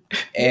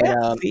 And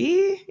I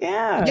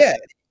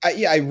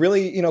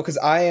really, because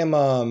I am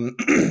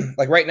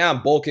like right now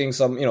I'm bulking,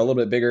 so I'm a little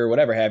bit bigger,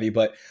 whatever have you.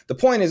 But the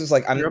point is, it's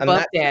like I'm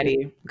not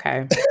daddy.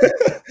 Okay.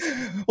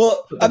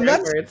 Well, I'm not.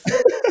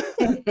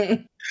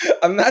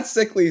 I'm not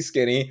sickly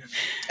skinny,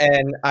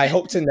 and I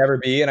hope to never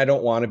be, and I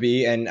don't want to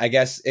be. And I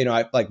guess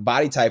I like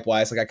body type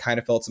wise, like I kind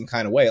of felt some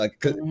kind of way, like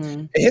 'cause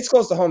it hits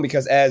close to home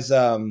because as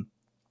I'm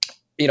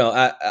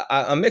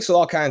mixed with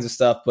all kinds of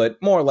stuff,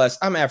 but more or less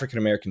I'm African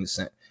American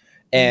descent,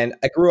 and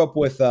I grew up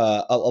with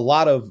a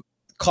lot of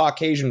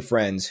Caucasian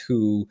friends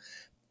who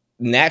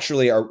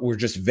naturally were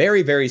just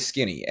very, very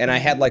skinny, and I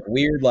had like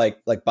weird like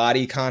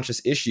body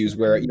conscious issues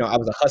where I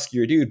was a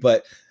huskier dude,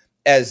 but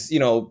as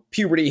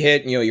puberty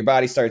hit, your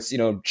body starts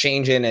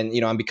changing,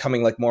 and I'm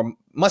becoming like more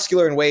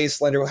muscular in ways,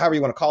 slender, however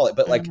you want to call it,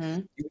 but like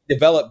you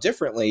develop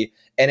differently,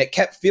 and it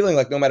kept feeling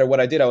like no matter what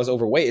I did I was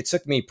overweight. It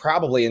took me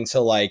probably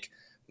until like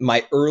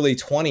my early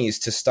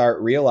 20s to start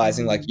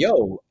realizing like,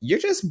 yo, you're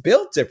just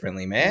built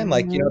differently, man.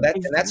 Like that,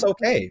 and that's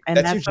okay, and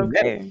that's your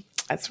genetic.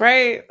 That's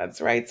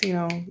right,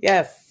 Tino.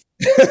 Yes.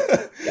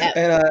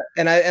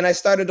 And I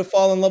started to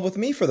fall in love with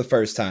me for the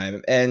first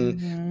time,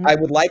 and I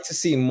would like to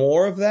see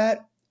more of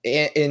that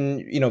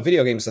in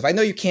video game stuff. I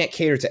know you can't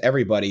cater to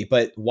everybody,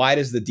 but why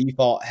does the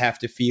default have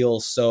to feel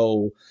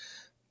so?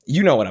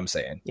 You know what I'm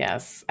saying?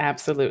 Yes,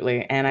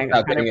 absolutely, and I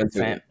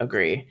 100%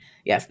 agree.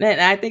 Yes,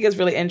 and I think it's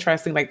really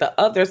interesting. Like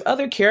there's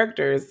other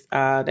characters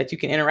that you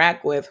can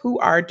interact with who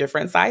are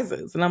different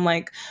sizes, and I'm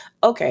like,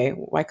 okay,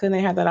 why couldn't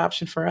they have that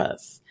option for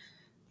us?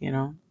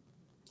 And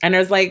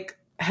there's like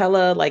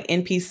hella like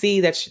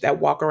NPC that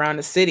walk around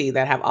the city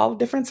that have all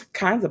different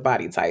kinds of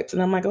body types,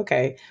 and I'm like,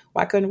 okay,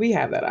 why couldn't we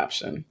have that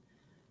option?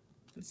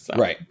 So,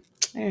 right.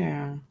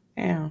 Yeah.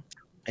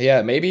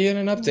 Maybe in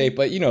an update,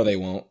 but they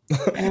won't.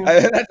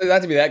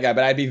 Not to be that guy,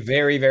 but I'd be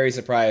very, very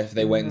surprised if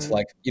they went into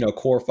like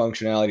core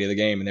functionality of the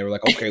game and they were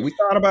like, okay, we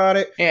thought about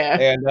it,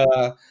 and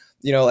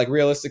like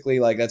realistically,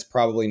 like that's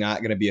probably not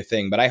going to be a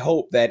thing. But I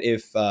hope that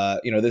if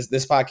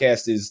this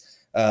podcast is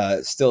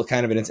still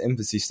kind of in its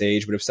infancy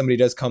stage, but if somebody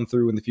does come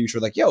through in the future,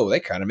 like, yo, they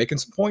kind of making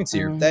some points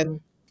here,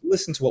 then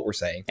listen to what we're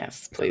saying.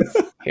 Yes, please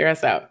hear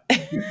us out.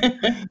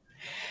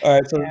 All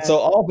right, so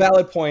all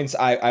valid points,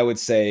 I would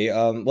say.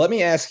 Let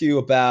me ask you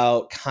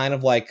about kind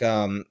of like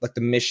the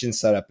mission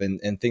setup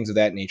and things of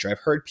that nature. I've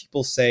heard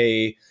people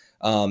say,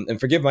 and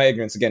forgive my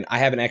ignorance again, I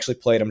haven't actually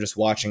played, I'm just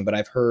watching, but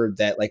I've heard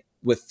that like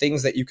with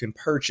things that you can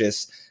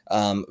purchase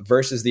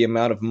versus the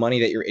amount of money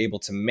that you're able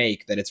to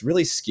make, that it's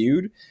really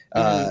skewed,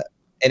 and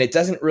it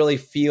doesn't really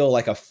feel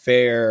like a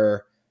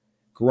fair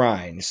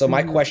grind. So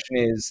my question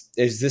is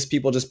this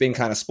people just being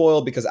kind of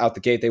spoiled because out the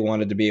gate they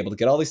wanted to be able to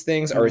get all these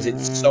things, or is it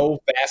so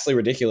vastly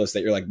ridiculous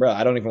that you're like, bro,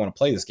 I don't even want to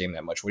play this game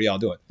that much? What are y'all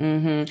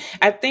doing?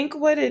 I think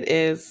what it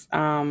is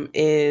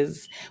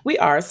we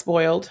are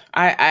spoiled.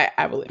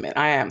 I will admit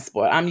I am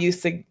spoiled. I'm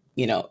used to,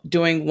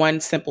 doing one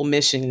simple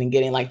mission and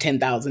getting like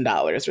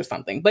 $10,000 or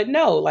something. But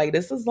no, like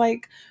this is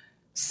like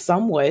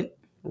somewhat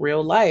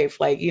real life.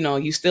 Like,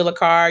 you steal a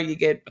car, you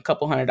get a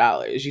couple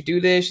 $100. You do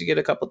this, you get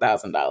a couple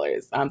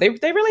 $1,000s.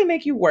 They really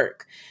make you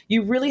work.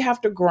 You really have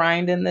to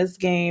grind in this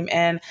game.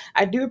 And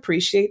I do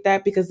appreciate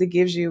that because it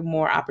gives you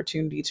more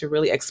opportunity to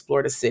really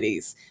explore the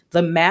cities.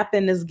 The map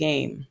in this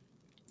game,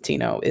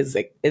 Tino, is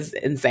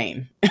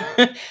insane.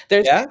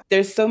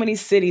 There's so many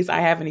cities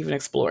I haven't even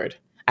explored.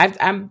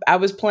 I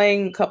was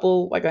playing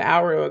like an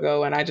hour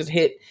ago and I just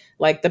hit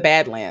like the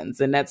Badlands,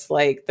 and that's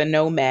like the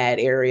nomad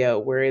area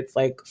where it's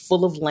like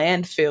full of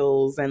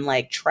landfills and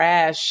like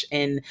trash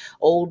and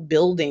old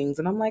buildings.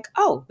 And I'm like,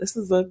 oh, this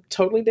is a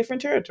totally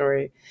different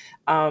territory.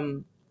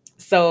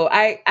 So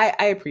I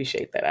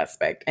appreciate that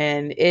aspect.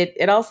 And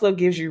it also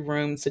gives you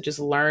room to just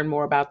learn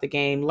more about the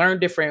game, learn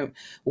different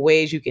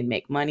ways you can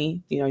make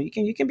money. You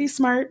can be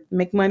smart,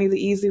 make money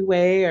the easy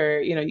way,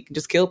 or, you can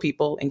just kill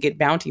people and get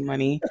bounty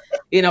money.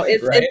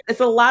 It's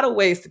a lot of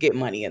ways to get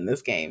money in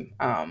this game.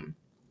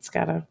 Just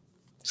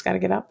gotta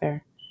get out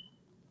there.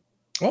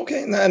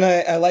 Okay. And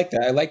I like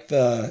that. I like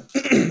the,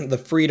 the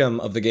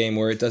freedom of the game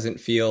where it doesn't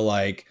feel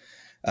like,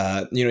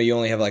 you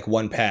only have like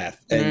one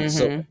path. And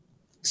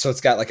so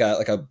it's got like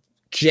a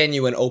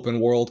genuine open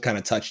world kind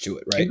of touch to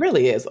it, right? It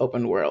really is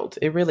open world.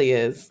 It really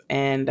is.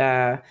 And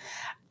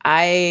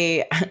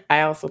I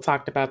also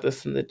talked about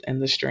this in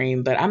the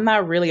stream, but I'm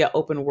not really an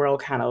open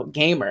world kind of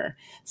gamer.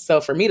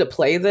 So for me to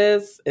play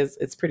this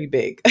it's pretty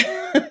big.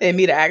 And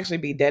me to actually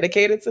be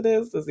dedicated to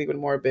this is even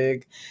more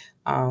big.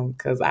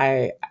 Because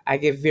I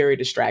get very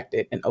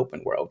distracted in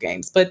open world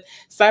games. But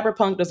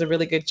CyberPunk does a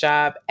really good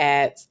job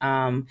at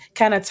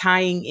kind of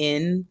tying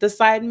in the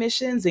side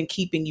missions and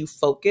keeping you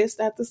focused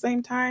at the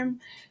same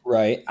time.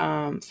 Right.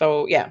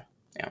 So yeah,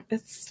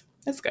 it's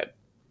good.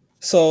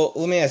 So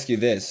let me ask you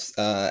this,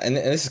 and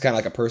this is kind of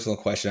like a personal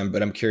question,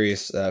 but I'm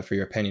curious for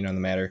your opinion on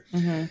the matter.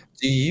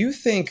 Do you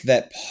think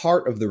that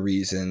part of the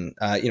reason,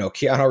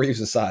 Keanu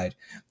Reeves aside,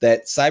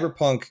 that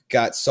Cyberpunk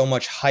got so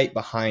much hype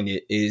behind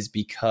it is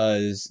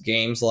because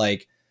games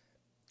like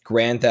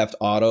Grand Theft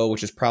Auto,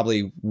 which is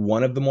probably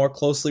one of the more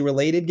closely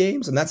related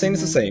games, I'm not saying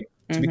it's the same,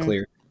 to be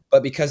clear,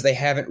 but because they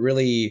haven't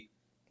really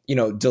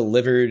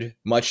delivered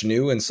much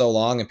new in so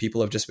long, and people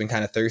have just been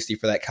kind of thirsty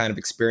for that kind of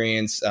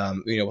experience,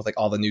 with like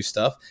all the new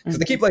stuff, because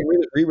they keep like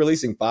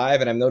re-releasing 5,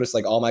 and I've noticed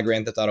like all my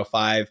Grand Theft Auto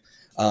 5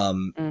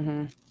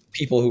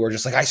 people who are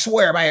just like, I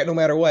swear by it no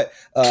matter what,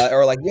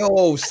 or like,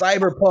 yo,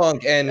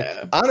 Cyberpunk, and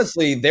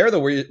honestly they're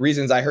the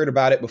reasons I heard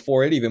about it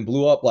before it even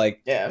blew up,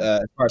 like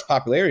as far as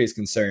popularity is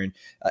concerned,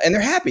 and they're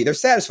happy, they're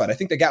satisfied. I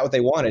think they got what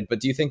they wanted. But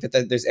do you think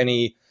that there's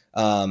any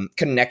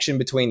connection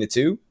between the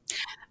two?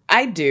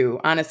 I do,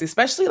 honestly,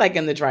 especially like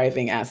in the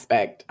driving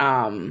aspect.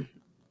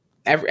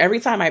 Every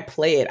time I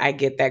play it, I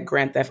get that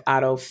Grand Theft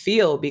Auto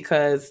feel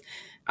because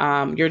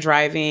you're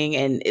driving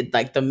and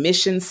like the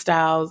mission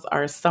styles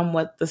are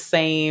somewhat the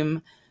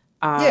same.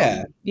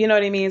 You know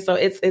what I mean? So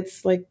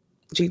it's like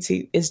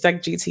it's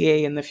like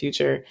GTA in the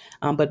future,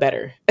 but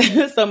better,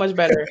 so much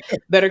better,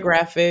 better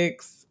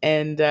graphics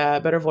and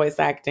better voice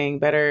acting,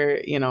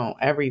 better,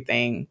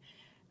 everything.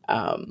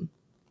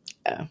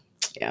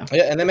 Yeah,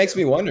 and that makes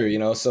me wonder,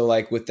 so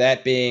like with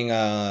that being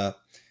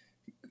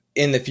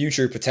in the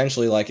future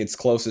potentially like its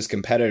closest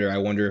competitor, I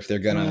wonder if they're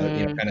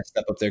gonna kind of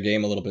step up their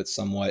game a little bit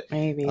somewhat.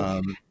 Maybe.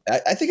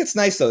 I think it's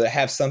nice though to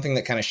have something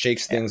that kind of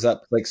shakes things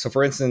up. Like, so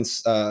for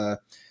instance,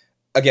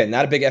 again,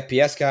 not a big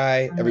FPS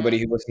guy. Everybody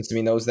who listens to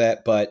me knows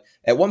that, but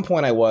at one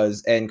point I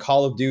was, and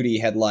Call of Duty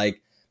had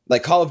like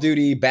Call of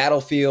Duty,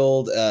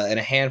 Battlefield, and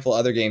a handful of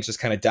other games just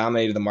kind of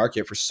dominated the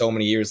market for so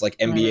many years, like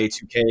NBA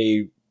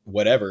 2K,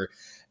 whatever.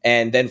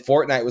 And then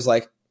Fortnite was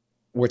like,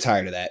 we're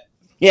tired of that.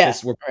 Yeah,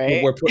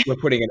 we're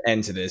putting an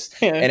end to this.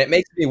 And it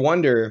makes me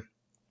wonder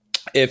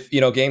if,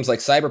 games like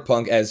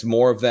Cyberpunk, as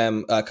more of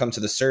them come to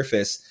the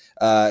surface,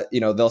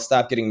 they'll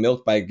stop getting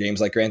milked by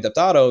games like Grand Theft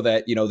Auto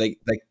that,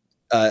 they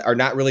are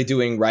not really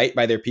doing right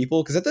by their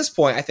people. Because at this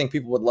point, I think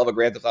people would love a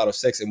Grand Theft Auto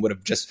 6 and would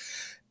have just,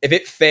 if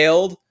it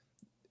failed,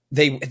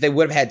 they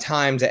would have had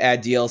time to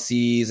add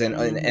DLCs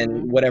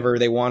and whatever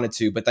they wanted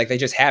to, but like they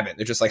just haven't.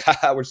 They're just like,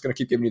 haha, we're just gonna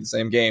keep giving you the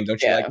same game.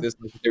 Don't you like this?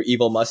 Their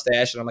evil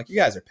mustache, and I'm like, you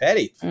guys are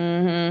petty.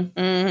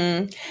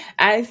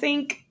 I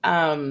think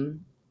the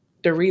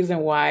reason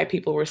why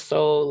people were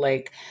so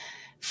like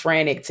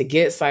frantic to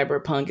get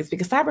Cyberpunk is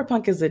because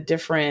Cyberpunk is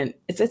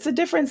it's a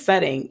different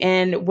setting.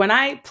 And when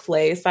I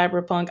play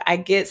Cyberpunk, I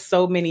get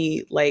so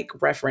many like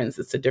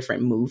references to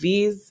different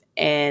movies.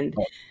 And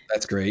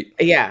that's great.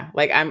 Yeah,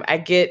 like I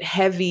get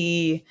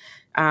heavy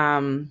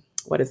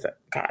what is it?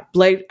 God,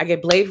 I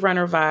get Blade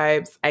Runner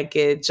vibes, I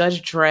get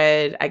Judge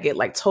Dredd, I get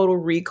like Total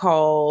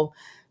Recall.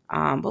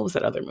 What was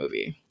that other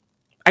movie?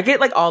 I get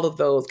like all of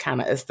those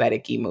kind of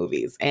aesthetic-y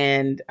movies.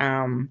 And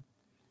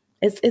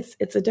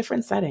it's a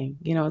different setting,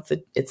 you know,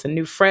 it's a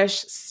new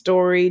fresh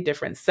story,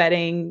 different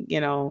setting, you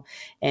know,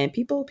 and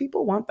people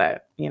want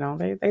that, you know,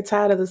 they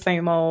tired of the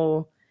same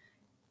old,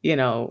 you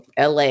know,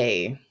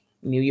 LA,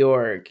 New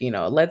York, you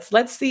know, let's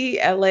see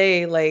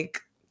LA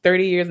like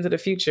 30 years into the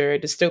future,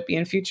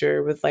 dystopian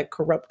future with like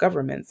corrupt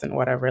governments and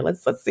whatever.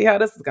 Let's see how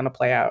this is going to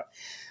play out.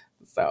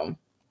 So,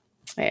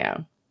 yeah.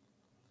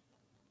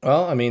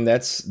 Well, I mean,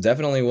 that's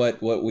definitely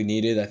what we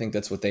needed. I think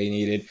that's what they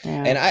needed.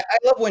 Yeah. And I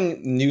love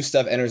when new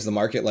stuff enters the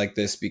market like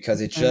this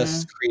because it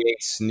just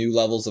creates new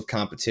levels of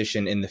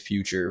competition in the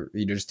future.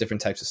 You know, just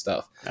different types of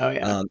stuff. Oh,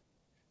 yeah.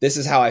 This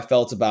is how I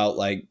felt about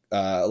like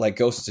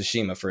Ghost of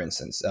Tsushima, for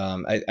instance.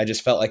 I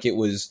just felt like it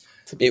was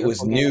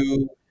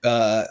new,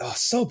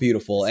 so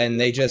beautiful. And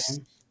they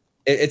just,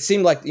 it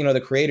seemed like, you know,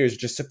 the creators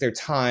just took their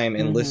time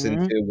and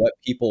listened to what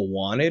people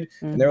wanted.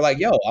 And they're like,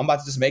 yo, I'm about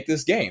to just make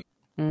this game.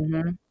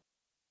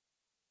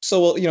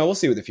 So we'll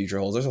see what the future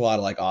holds. There's a lot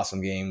of like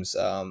awesome games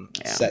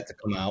set to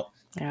come out.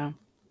 Yeah,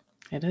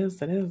 it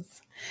is. It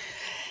is.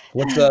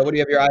 What do you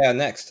have your eye on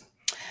next?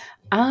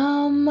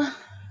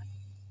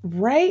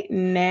 Right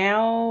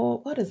now,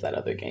 what is that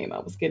other game I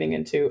was getting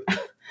into?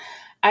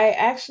 I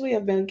actually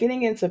have been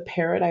getting into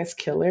Paradise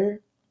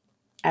Killer.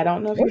 I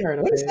don't know if you heard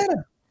of it. What is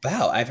that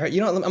about? I've heard.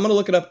 You know, I'm going to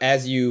look it up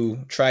as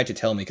you try to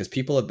tell me because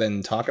people have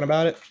been talking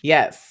about it.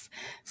 Yes.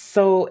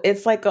 So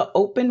it's like an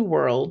open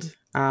world.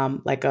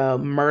 Like a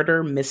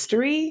murder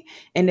mystery,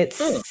 and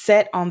it's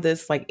set on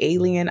this like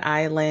alien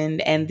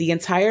island, and the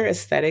entire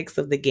aesthetics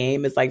of the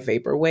game is like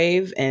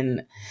vaporwave,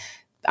 and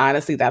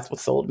honestly that's what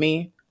sold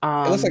me.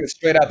 It looks like it's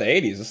straight out the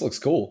 80s. This looks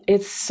cool.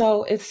 It's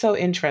so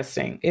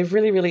interesting. It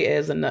really, really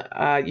is. And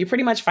you're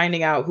pretty much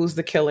finding out who's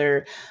the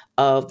killer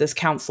of this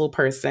council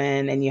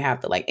person, and you have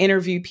to like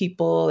interview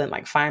people and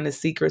like find the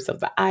secrets of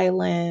the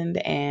island.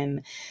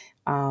 And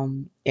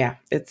yeah,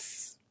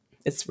 it's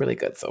really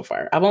good so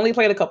far. I've only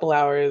played a couple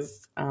hours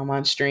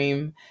on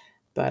stream,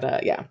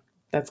 but yeah,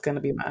 that's gonna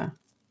be my.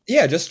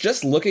 Yeah,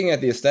 just looking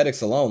at the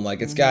aesthetics alone,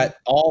 like it's got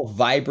all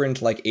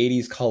vibrant like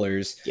 80s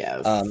colors.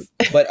 Yes.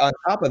 But on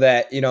top of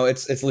that, you know,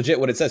 it's legit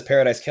what it says.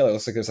 Paradise Killer. It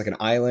looks like there's like an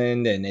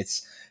island, and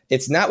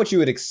it's not what you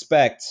would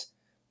expect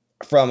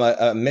from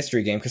a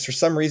mystery game, because for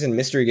some reason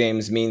mystery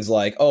games means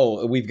like,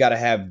 oh, we've got to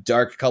have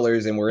dark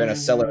colors and we're in a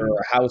cellar or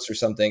a house or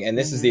something, and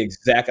this is the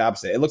exact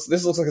opposite.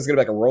 This looks like it's gonna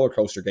be like a roller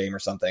coaster game or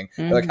something.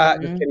 They're like,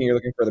 just kidding, you're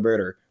looking for the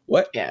murder.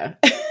 What? Yeah.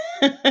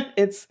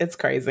 It's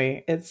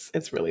crazy.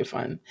 It's really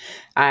fun.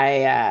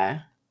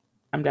 I'm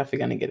definitely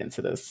gonna get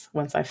into this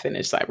once I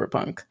finish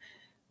Cyberpunk.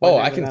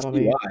 I can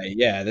see why.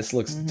 Yeah, this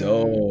looks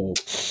dope.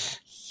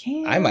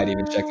 Yeah, I might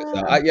even check this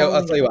out.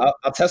 I'll tell you what,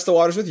 I'll test the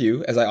waters with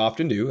you, as I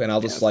often do, and I'll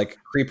just like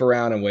creep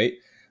around and wait.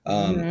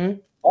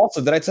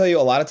 Also, did I tell you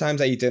a lot of times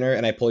I eat dinner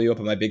and I pull you up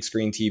on my big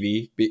screen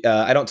TV?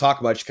 I don't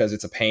talk much because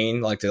it's a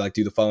pain, like to like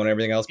do the phone and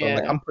everything else. But I'm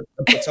like, I'm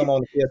put some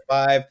on the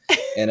PS5,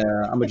 and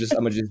I'm gonna just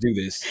do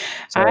this.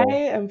 So, I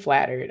am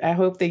flattered. I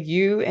hope that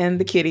you and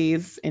the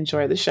kiddies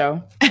enjoy the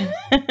show.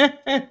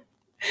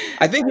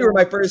 I think you were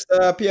my first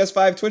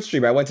PS5 Twitch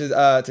streamer. I went to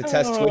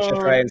test Twitch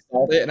after I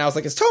installed it, and I was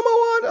like, "Is Tomo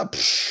on?"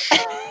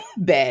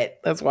 Bet.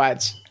 Let's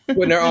watch.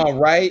 When they're on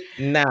right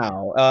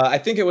now. I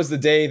think it was the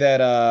day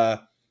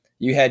that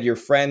you had your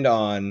friend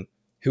on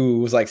who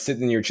was like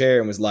sitting in your chair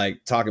and was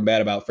like talking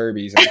bad about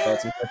Furbies, and I felt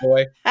some type of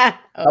way.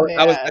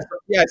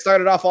 I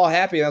started off all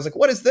happy, and I was like,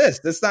 "What is this?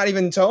 That's not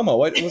even Tomo.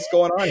 What's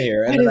going on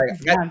here?" And then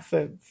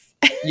nonsense.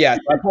 So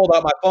I pulled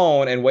out my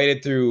phone and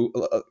waited through.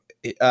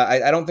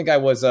 I don't think I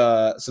was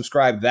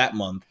subscribed that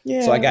month,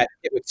 so I got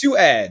hit with 2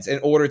 ads in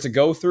order to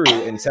go through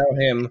and tell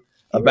him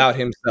about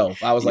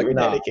himself. I was like,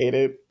 "Nah."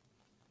 Dedicated.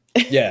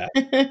 Yeah.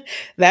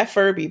 That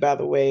Furby, by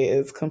the way,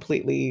 is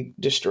completely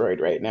destroyed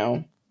right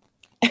now.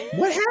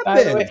 What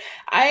happened?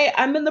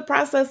 I'm in the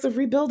process of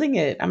rebuilding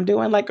it. I'm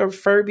doing like a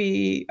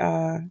Furby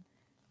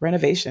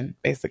renovation,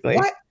 basically.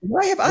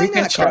 Why have I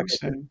not caught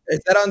it?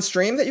 Is that on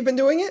stream that you've been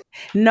doing it?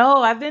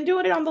 No, I've been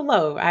doing it on the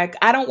low.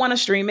 I don't want to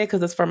stream it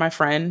because it's for my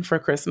friend for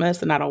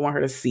Christmas, and I don't want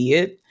her to see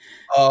it.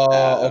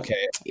 Oh,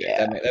 okay.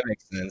 Yeah, that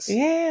makes sense.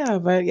 Yeah,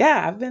 but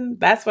yeah,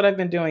 that's what I've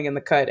been doing in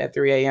the cut at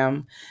 3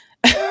 a.m.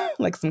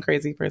 like some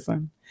crazy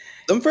person.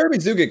 Some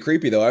Furbies do get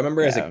creepy though. I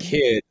remember as a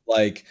kid,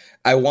 like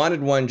I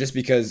wanted one just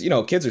because,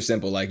 kids are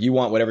simple. Like you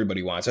want what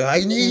everybody wants. So I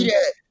need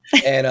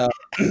it. And I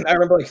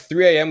remember like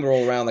 3 a.m.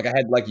 roll around, like I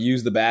had like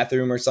use the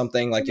bathroom or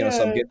something, like, so I'm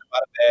getting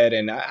out of bed,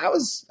 and I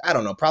was, I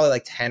don't know, probably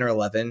like 10 or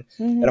 11,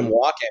 and I'm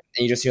walking,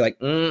 and you just hear like,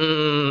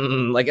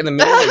 like in the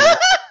middle of it,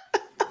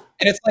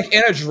 and it's like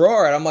in a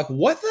drawer, and I'm like,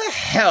 what the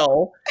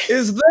hell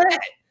is that?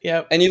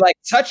 Yep. And you like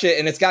touch it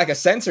and it's got like a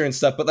sensor and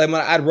stuff. But then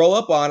when I'd roll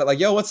up on it, like,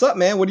 yo, what's up,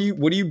 man? What are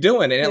you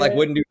doing? And it like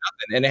wouldn't do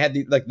nothing. And it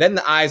had then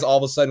the eyes all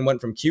of a sudden went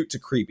from cute to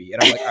creepy.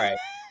 And I'm like, all right,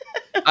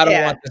 I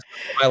don't want this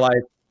in my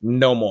life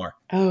no more.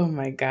 Oh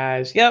my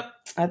gosh. Yep.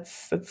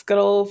 That's good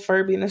old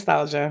Furby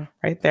nostalgia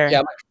right there.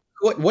 Yeah.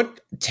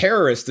 What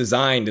terrorist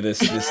designed this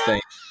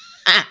thing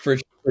for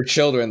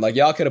children? Like,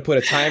 y'all could have put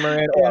a timer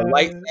in or a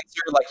light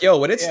sensor. Like, yo,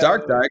 when it's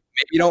dark, maybe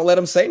you don't let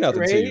them say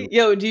nothing to you.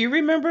 Yo, do you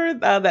remember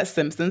that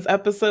Simpsons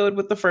episode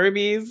with the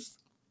Furbies?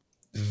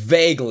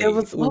 Vaguely. It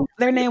was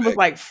their name was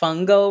like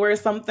Fungo or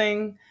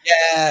something.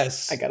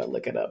 Yes. I gotta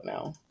look it up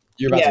now.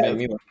 You're about to make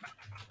me look.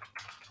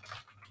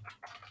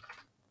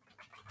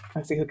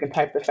 Let's see who can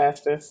type the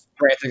fastest.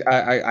 Frantic,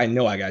 I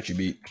know I got you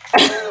beat.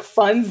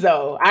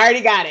 Funzo. I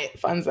already got it.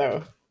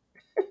 Funzo.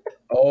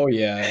 Oh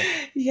yeah.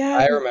 Yeah.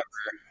 I remember.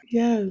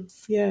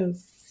 Yes.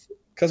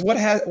 Because what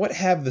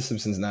have the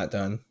Simpsons not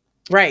done?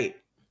 Right.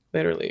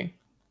 Literally.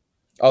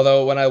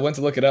 Although when I went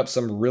to look it up,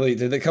 did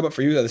they come up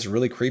for you that this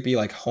really creepy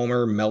like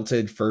Homer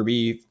melted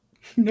Furby?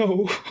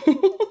 No.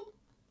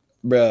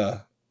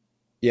 Bruh.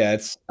 Yeah,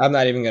 I'm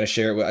not even gonna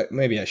share it.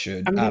 Maybe I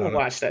should. I'm gonna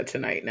watch that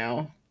tonight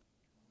now.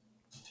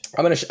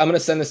 I'm gonna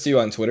send this to you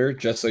on Twitter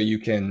just so you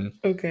can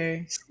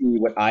see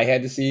what I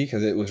had to see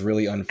because it was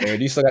really unfair.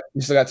 Do you still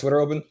got Twitter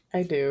open?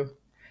 I do.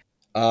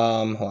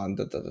 Hold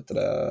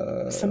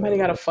on. Somebody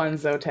got a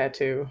Funzo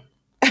tattoo.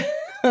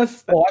 I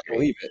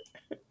believe it.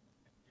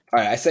 All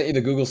right, I sent you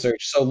the Google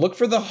search. So look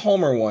for the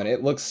Homer one.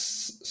 It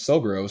looks so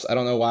gross. I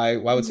don't know why.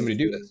 Why would somebody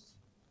do this?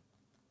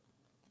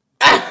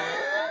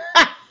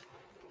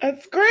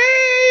 That's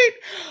great.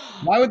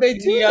 Why would they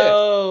do that?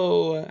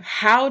 Yo,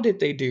 how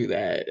did they do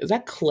that? Is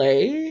that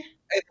clay?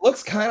 It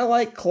looks kind of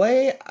like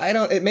clay.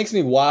 It makes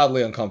me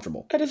wildly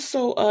uncomfortable. That is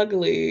so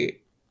ugly.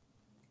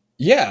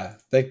 Yeah,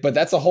 but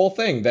that's a whole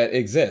thing that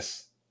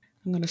exists.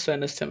 I'm going to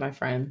send this to my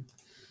friend.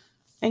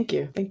 Thank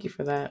you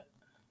for that.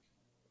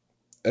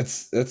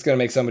 That's going to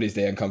make somebody's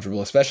day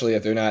uncomfortable, especially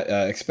if they're not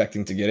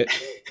expecting to get it.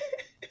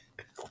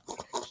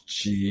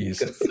 Jeez.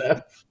 Good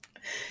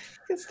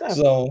stuff.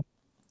 So, all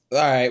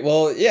right.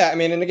 Well, yeah, I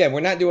mean, and again, we're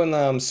not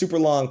doing super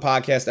long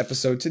podcast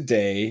episode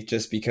today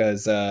just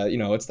because,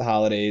 it's the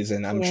holidays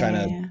and I'm trying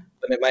to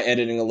limit my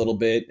editing a little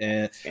bit.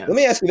 And let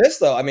me ask you this,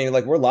 though. I mean,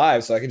 like, we're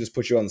live, so I can just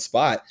put you on the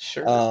spot.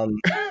 Sure.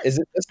 This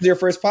is your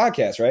first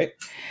podcast, right?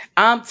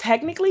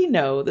 Technically,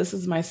 no. This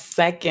is my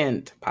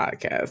second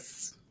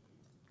podcast.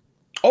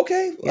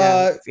 Okay.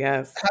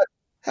 Yes.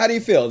 How do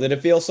you feel? Did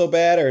it feel so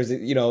bad, or is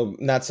it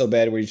not so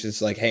bad where you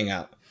just like hang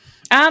out?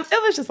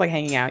 It was just like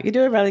hanging out. You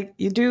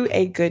do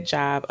a good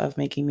job of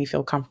making me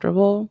feel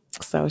comfortable.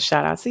 So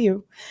shout out to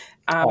you.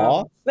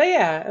 But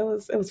yeah, it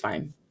was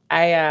fine.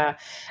 I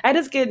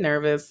just get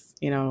nervous,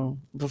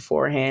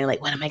 beforehand.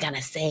 Like, what am I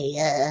gonna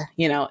say?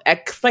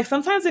 Like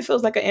sometimes it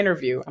feels like an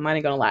interview. I'm not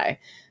even gonna lie.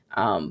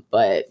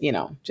 But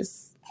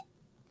just.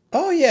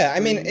 Oh yeah, I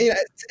mean,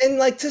 and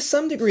like to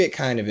some degree it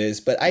kind of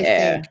is, but I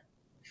think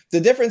the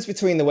difference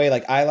between the way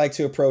like I like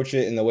to approach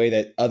it and the way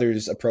that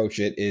others approach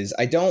it is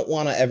I don't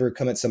want to ever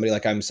come at somebody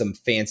like I'm some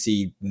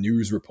fancy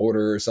news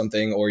reporter or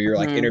something, or you're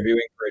like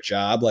interviewing for a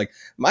job. Like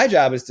my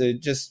job is to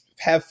just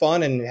have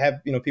fun and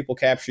have, people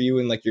capture you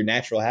in like your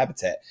natural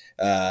habitat.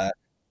 Not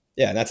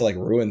to like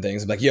ruin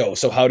things. I'm like, yo,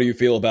 so how do you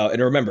feel about,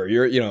 and remember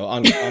you're,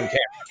 on camera.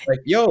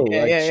 Like, yo,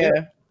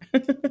 it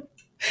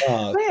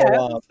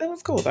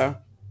was cool though.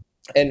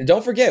 And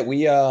don't forget,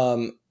 we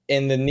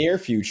in the near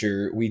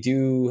future, we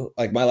do,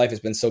 like, my life has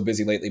been so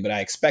busy lately, but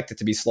I expect it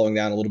to be slowing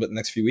down a little bit in the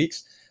next few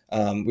weeks.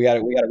 We got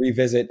to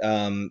revisit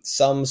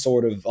some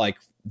sort of like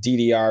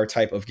DDR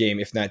type of game,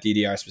 if not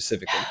DDR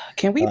specifically.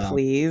 Can we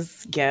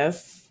please?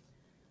 Yes.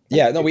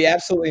 Yeah, no, we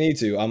absolutely need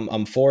to.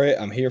 I'm for it.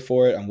 I'm here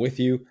for it. I'm with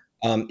you.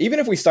 Even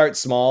if we start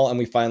small and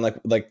we find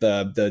like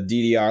the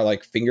DDR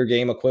like finger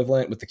game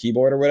equivalent with the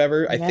keyboard or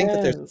whatever, I think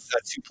that there's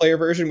a 2-player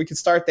version. We can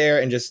start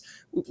there and just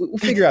we'll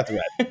figure out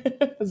the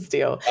rest. This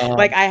deal.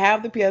 Like I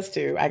have the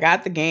PS2, I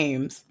got the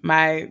games.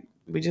 I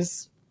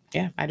just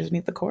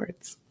need the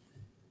chords.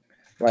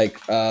 Like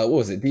what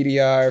was it?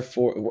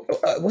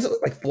 DDR4? Was it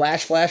like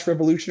Flash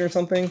Revolution or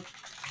something?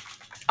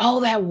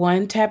 Oh, that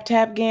one tap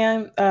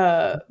game.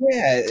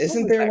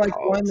 Isn't there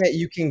like one that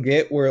you can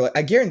get where like,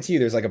 I guarantee you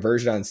there's like a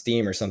version on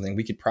Steam or something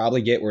we could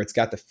probably get where it's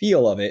got the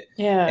feel of it.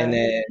 Yeah.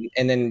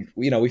 And then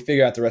we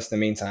figure out the rest in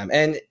the meantime.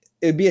 And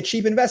it'd be a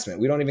cheap investment.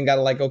 We don't even got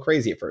to like go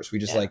crazy at first. We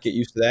just like get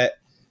used to that.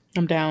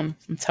 I'm down.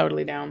 I'm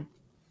totally down.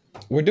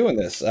 We're doing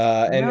this.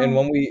 And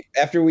when we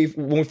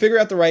figure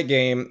out the right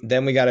game,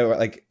 then we got to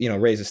like,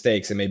 raise the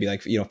stakes and maybe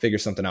like, figure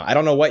something out. I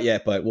don't know what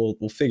yet, but we'll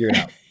figure it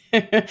out.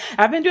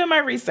 I've been doing my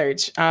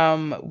research.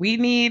 We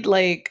need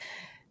like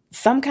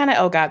some kind of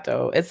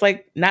Elgato. It's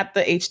like not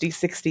the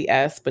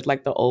HD60S, but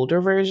like the older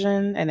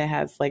version, and it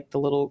has like the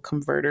little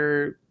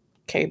converter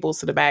cables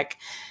to the back.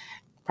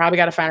 Probably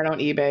got to find it on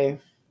eBay.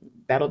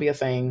 That'll be a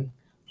thing.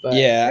 But,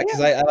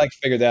 because I like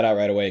figured that out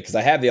right away because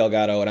I have the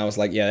Elgato and I was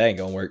like, that ain't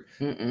gonna work.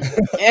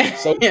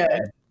 So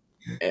sad.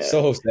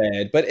 So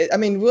sad. But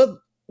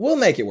We'll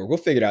make it work. We'll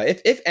figure it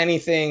out. If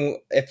anything,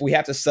 if we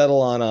have to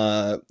settle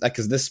on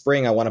because this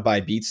spring I want to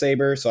buy Beat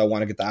Saber, so I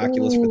want to get the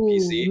Oculus for the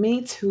PC.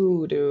 Me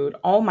too, dude.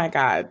 Oh my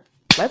God.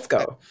 Let's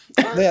go.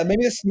 Yeah,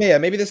 maybe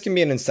this can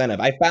be an incentive.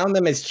 I found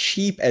them as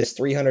cheap as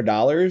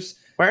 $300.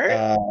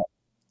 Word?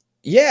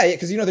 Yeah,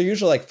 because they're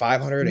usually like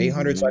 500,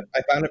 800. So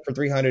I found it for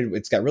 300.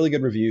 It's got really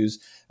good reviews.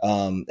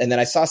 And then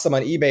I saw some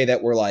on eBay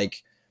that were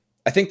like,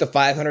 I think the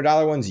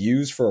 $500 ones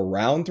used for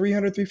around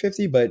 300,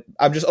 350. But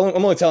I'm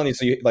only telling you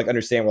so you like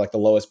understand where like the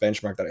lowest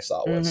benchmark that I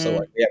saw was. So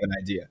like we have an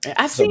idea.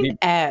 I've seen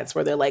ads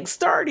where they're like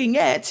starting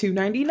at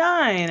 $299,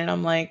 and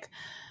I'm like,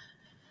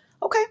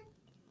 okay,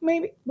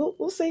 maybe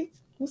we'll see.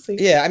 We'll see.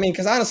 Yeah, I mean,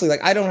 because honestly,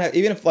 like I don't have,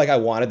 even if like I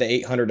wanted the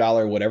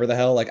 $800 whatever the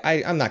hell, like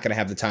I'm not gonna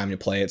have the time to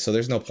play it, so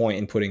there's no point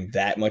in putting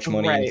that much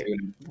money into it.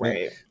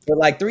 Right. But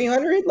like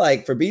 300,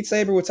 like for Beat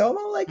Saber with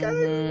Tomo, like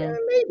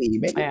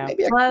maybe.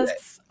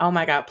 Plus, oh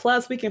my God!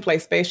 Plus, we can play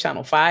Space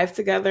Channel 5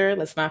 together.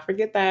 Let's not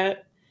forget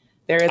that.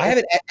 I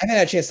haven't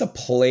had a chance to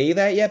play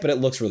that yet, but it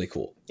looks really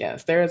cool.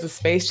 Yes, there is a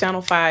Space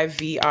Channel 5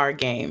 VR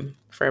game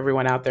for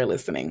everyone out there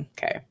listening.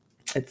 Okay,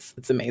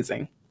 it's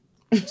amazing.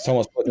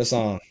 Someone's putting this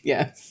on.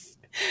 Yes.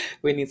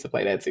 We need to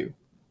play that too.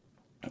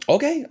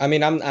 Okay. I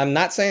mean, I'm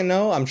not saying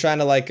no. I'm trying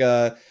to like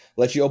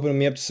let you open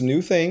me up to some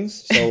new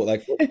things. So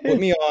like put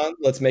me on.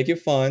 Let's make it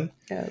fun.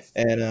 Yes.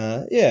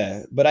 And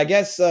yeah. But I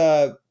guess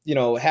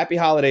happy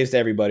holidays to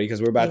everybody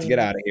because we're about to get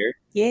out of here.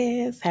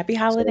 Yes. Happy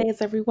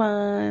holidays,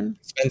 everyone.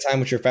 Spend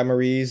time with your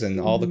ephemeries and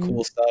all the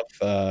cool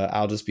stuff.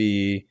 I'll just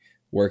be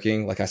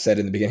working, like I said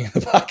in the beginning of the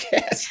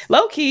podcast.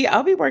 Low key,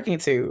 I'll be working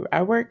too.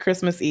 I work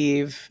Christmas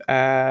Eve,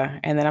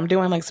 and then I'm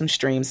doing like some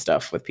stream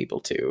stuff with people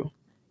too.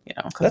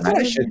 That's what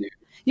I should do.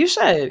 You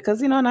should,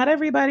 because not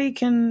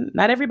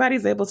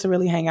everybody's able to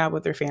really hang out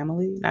with their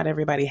family. Not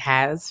everybody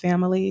has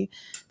family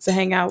to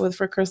hang out with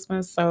for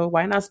Christmas. So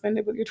why not spend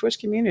it with your Twitch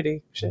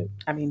community? Shit.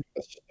 I mean,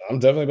 I'm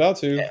definitely about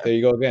to. Yeah. There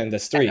you go again.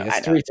 That's three.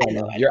 That's three.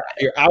 You're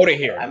out of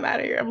here. I'm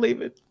out of here. I'm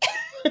leaving.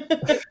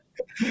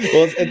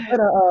 Well, it's been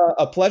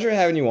a pleasure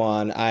having you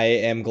on. I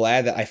am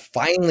glad that I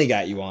finally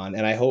got you on,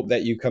 and I hope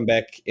that you come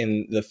back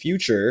in the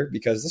future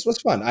because this was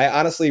fun. I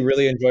honestly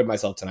really enjoyed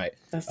myself tonight.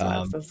 This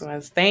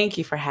was. Thank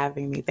you for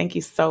having me. Thank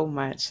you so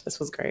much. This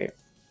was great.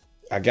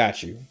 I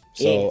got you.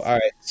 So, yes. All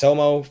right,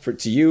 Tomo,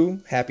 to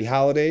you, happy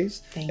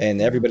holidays.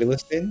 And everybody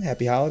listening,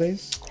 happy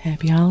holidays.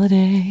 Happy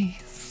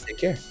holidays. Take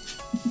care.